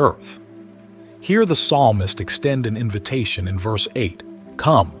on the earth." Here the psalmist extends an invitation in verse 8,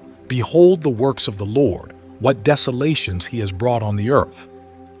 "Come, behold the works of the Lord, what desolations He has brought on the earth."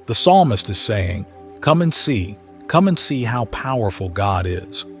 The psalmist is saying, come and see how powerful God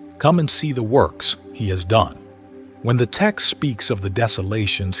is. Come and see the works He has done. When the text speaks of the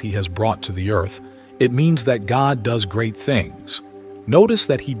desolations He has brought to the earth, it means that God does great things. Notice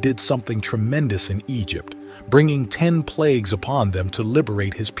that He did something tremendous in Egypt, bringing 10 plagues upon them to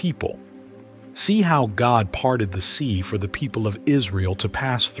liberate His people. See how God parted the sea for the people of Israel to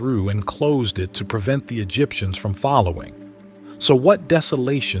pass through and closed it to prevent the Egyptians from following. So what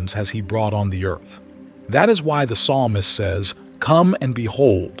desolations has he brought on the earth? That is why the psalmist says, "Come and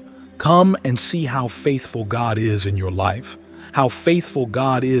behold, come and see how faithful God is in your life, how faithful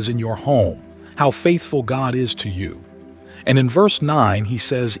God is in your home, how faithful God is to you." And in verse 9 he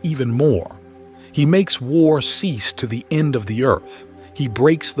says even more. He makes war cease to the end of the earth. He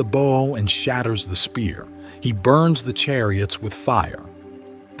breaks the bow and shatters the spear. He burns the chariots with fire.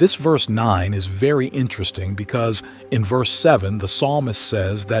 This verse 9 is very interesting because in verse 7 the psalmist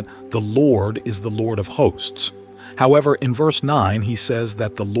says that the Lord is the Lord of hosts. However, in verse 9 he says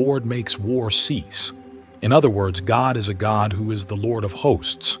that the Lord makes war cease. In other words, God is a God who is the Lord of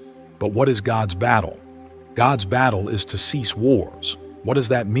hosts. But what is God's battle? God's battle is to cease wars. What does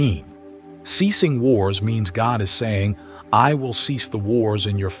that mean? Ceasing wars means God is saying, I will cease the wars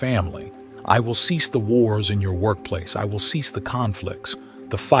in your family. I will cease the wars in your workplace. I will cease the conflicts,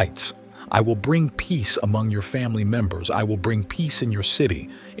 the fights. I will bring peace among your family members. I will bring peace in your city,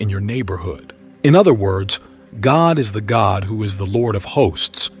 in your neighborhood. In other words, God is the God who is the Lord of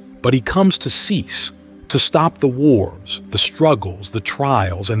hosts, but he comes to cease, to stop the wars, the struggles, the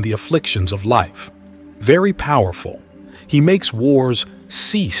trials, and the afflictions of life. Very powerful. He makes wars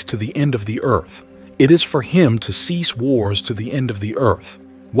cease to the end of the earth. It is for him to cease wars to the end of the earth.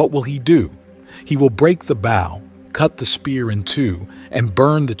 What will he do? He will break the bow, cut the spear in two, and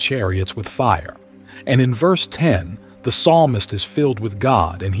burn the chariots with fire. And in verse 10, the psalmist is filled with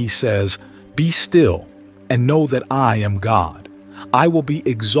God, and he says, "Be still, and know that I am God. I will be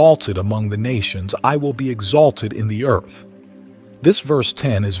exalted among the nations. I will be exalted in the earth." This verse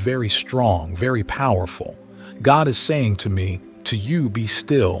 10 is very strong, very powerful. God is saying to me, to you, be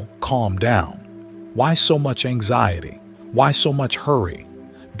still, calm down. Why so much anxiety? Why so much hurry?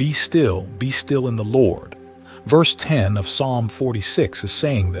 Be still in the Lord. Verse 10 of Psalm 46 is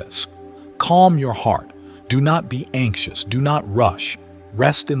saying this. Calm your heart. Do not be anxious. Do not rush.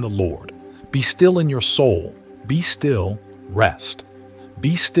 Rest in the Lord. Be still in your soul. Be still, rest.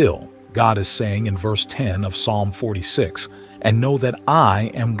 Be still, God is saying in verse 10 of Psalm 46, and know that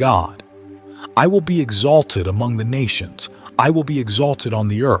I am God. I will be exalted among the nations. I will be exalted on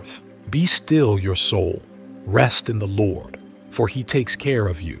the earth. Be still your soul. Rest in the Lord, for he takes care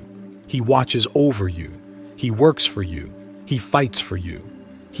of you. He watches over you. He works for you. He fights for you.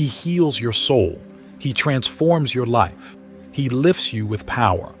 He heals your soul. He transforms your life. He lifts you with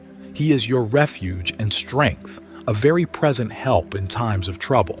power. He is your refuge and strength, a very present help in times of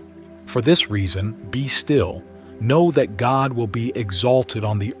trouble. For this reason, be still. Know that God will be exalted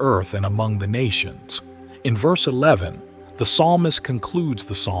on the earth and among the nations. In verse 11, the psalmist concludes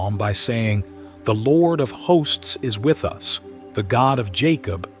the psalm by saying, "The Lord of hosts is with us. The God of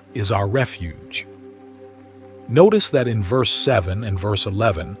Jacob is our refuge." Notice that in verse 7 and verse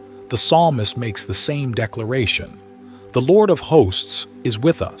 11, the psalmist makes the same declaration. The Lord of hosts is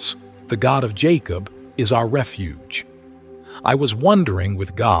with us. The God of Jacob is our refuge. I was wondering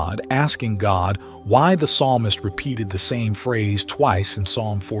with God, asking God why the psalmist repeated the same phrase twice in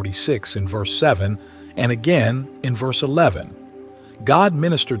Psalm 46 in verse 7 and again in verse 11. God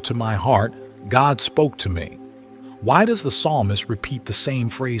ministered to my heart. God spoke to me. Why does the psalmist repeat the same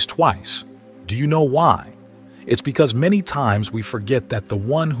phrase twice? Do you know why? It's because many times we forget that the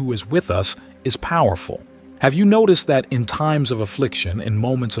one who is with us is powerful. Have you noticed that in times of affliction, in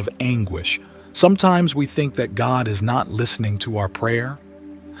moments of anguish, sometimes we think that God is not listening to our prayer?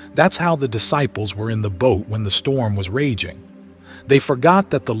 That's how the disciples were in the boat when the storm was raging. They forgot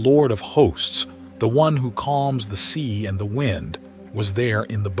that the Lord of hosts, the one who calms the sea and the wind, was there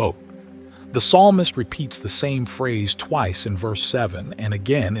in the boat. The psalmist repeats the same phrase twice in verse 7 and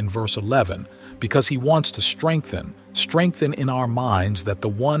again in verse 11 because he wants to strengthen in our minds that the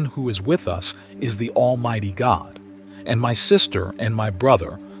one who is with us is the Almighty God. And my sister and my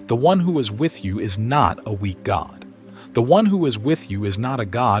brother, the one who is with you is not a weak God. The one who is with you is not a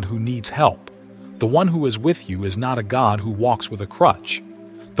God who needs help. The one who is with you is not a God who walks with a crutch.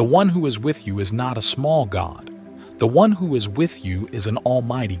 The one who is with you is not a small God. The one who is with you is an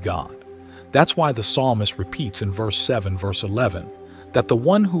Almighty God. That's why the psalmist repeats in verse 7, verse 11, that the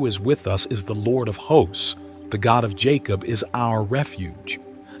one who is with us is the Lord of hosts. The God of Jacob is our refuge.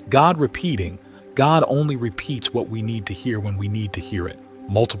 God repeating, God only repeats what we need to hear when we need to hear it,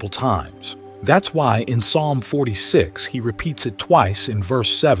 multiple times. That's why in Psalm 46, he repeats it twice in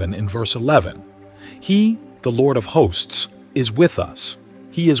verse 7 and verse 11. He, the Lord of hosts, is with us.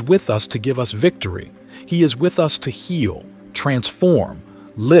 He is with us to give us victory. He is with us to heal, transform,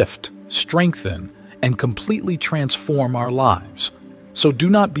 lift, strengthen, and completely transform our lives. So do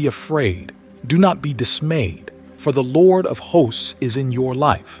not be afraid. Do not be dismayed, for the Lord of hosts is in your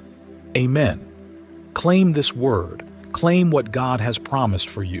life. Amen. Claim this word. Claim what God has promised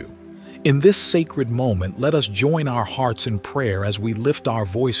for you. In this sacred moment, let us join our hearts in prayer as we lift our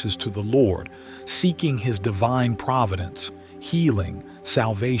voices to the Lord, seeking His divine providence, healing,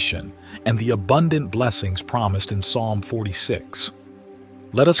 salvation, and the abundant blessings promised in Psalm 46.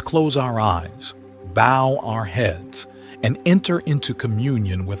 Let us close our eyes, bow our heads, and enter into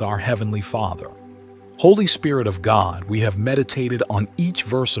communion with our Heavenly Father. Holy Spirit of God, we have meditated on each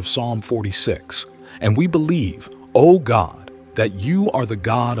verse of Psalm 46, and we believe, O God, that you are the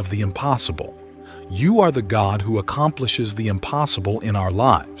God of the impossible. You are the God who accomplishes the impossible in our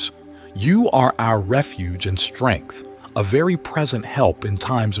lives. You are our refuge and strength, a very present help in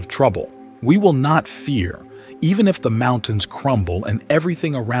times of trouble. We will not fear, even if the mountains crumble and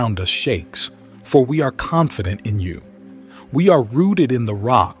everything around us shakes, for we are confident in you. We are rooted in the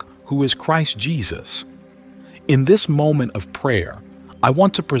rock, who is Christ Jesus. In this moment of prayer, I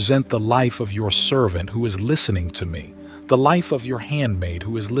want to present the life of your servant who is listening to me, the life of your handmaid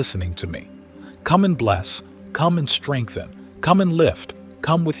who is listening to me. Come and bless, come and strengthen, come and lift,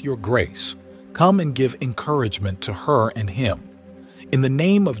 come with your grace. Come and give encouragement to her and him. In the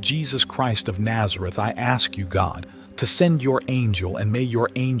name of Jesus Christ of Nazareth, I ask you, God, to send your angel, and may your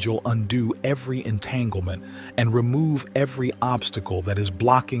angel undo every entanglement and remove every obstacle that is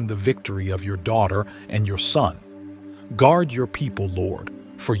blocking the victory of your daughter and your son. Guard your people, Lord,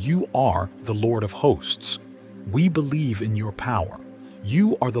 for you are the Lord of hosts. We believe in your power.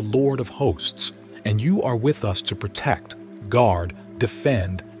 You are the Lord of hosts, and you are with us to protect, guard,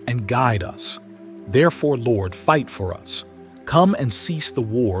 defend, and guide us. Therefore, Lord, fight for us. Come and cease the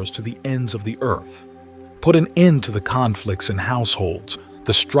wars to the ends of the earth. Put an end to the conflicts in households,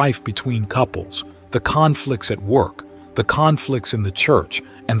 the strife between couples, the conflicts at work, the conflicts in the church,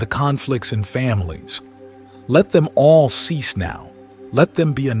 and the conflicts in families. Let them all cease now. Let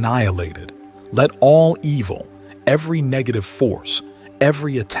them be annihilated. Let all evil, every negative force,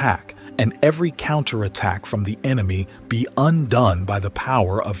 every attack, and every counterattack from the enemy be undone by the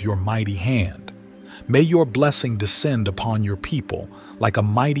power of your mighty hand. May your blessing descend upon your people like a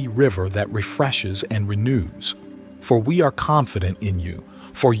mighty river that refreshes and renews. For we are confident in you,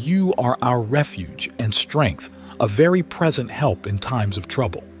 for you are our refuge and strength, a very present help in times of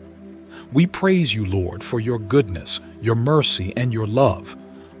trouble. We praise you, Lord, for your goodness, your mercy, and your love.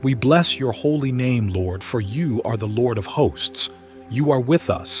 We bless your holy name, Lord, for you are the Lord of hosts. You are with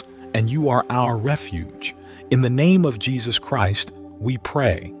us, and you are our refuge. In the name of Jesus Christ, we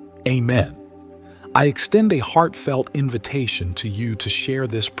pray. Amen. I extend a heartfelt invitation to you to share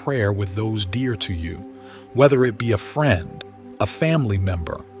this prayer with those dear to you, whether it be a friend, a family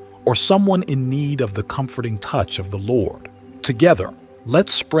member, or someone in need of the comforting touch of the Lord. Together,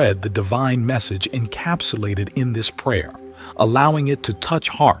 let's spread the divine message encapsulated in this prayer, allowing it to touch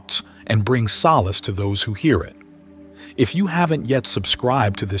hearts and bring solace to those who hear it. If you haven't yet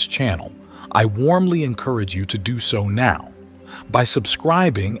subscribed to this channel, I warmly encourage you to do so now. By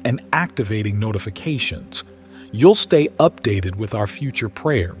subscribing and activating notifications, you'll stay updated with our future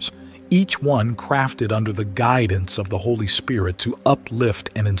prayers, each one crafted under the guidance of the Holy Spirit to uplift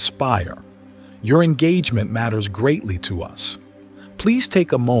and inspire. Your engagement matters greatly to us. Please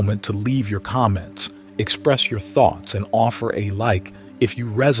take a moment to leave your comments, express your thoughts, and offer a like if you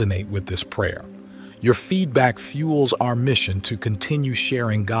resonate with this prayer. Your feedback fuels our mission to continue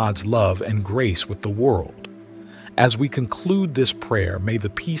sharing God's love and grace with the world. As we conclude this prayer, may the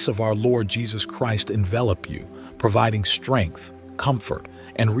peace of our Lord Jesus Christ envelop you, providing strength, comfort,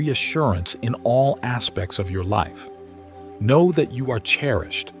 and reassurance in all aspects of your life. Know that you are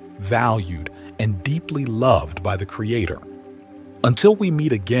cherished, valued, and deeply loved by the Creator. Until we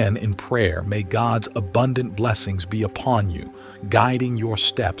meet again in prayer, may God's abundant blessings be upon you, guiding your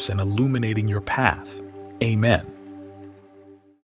steps and illuminating your path. Amen.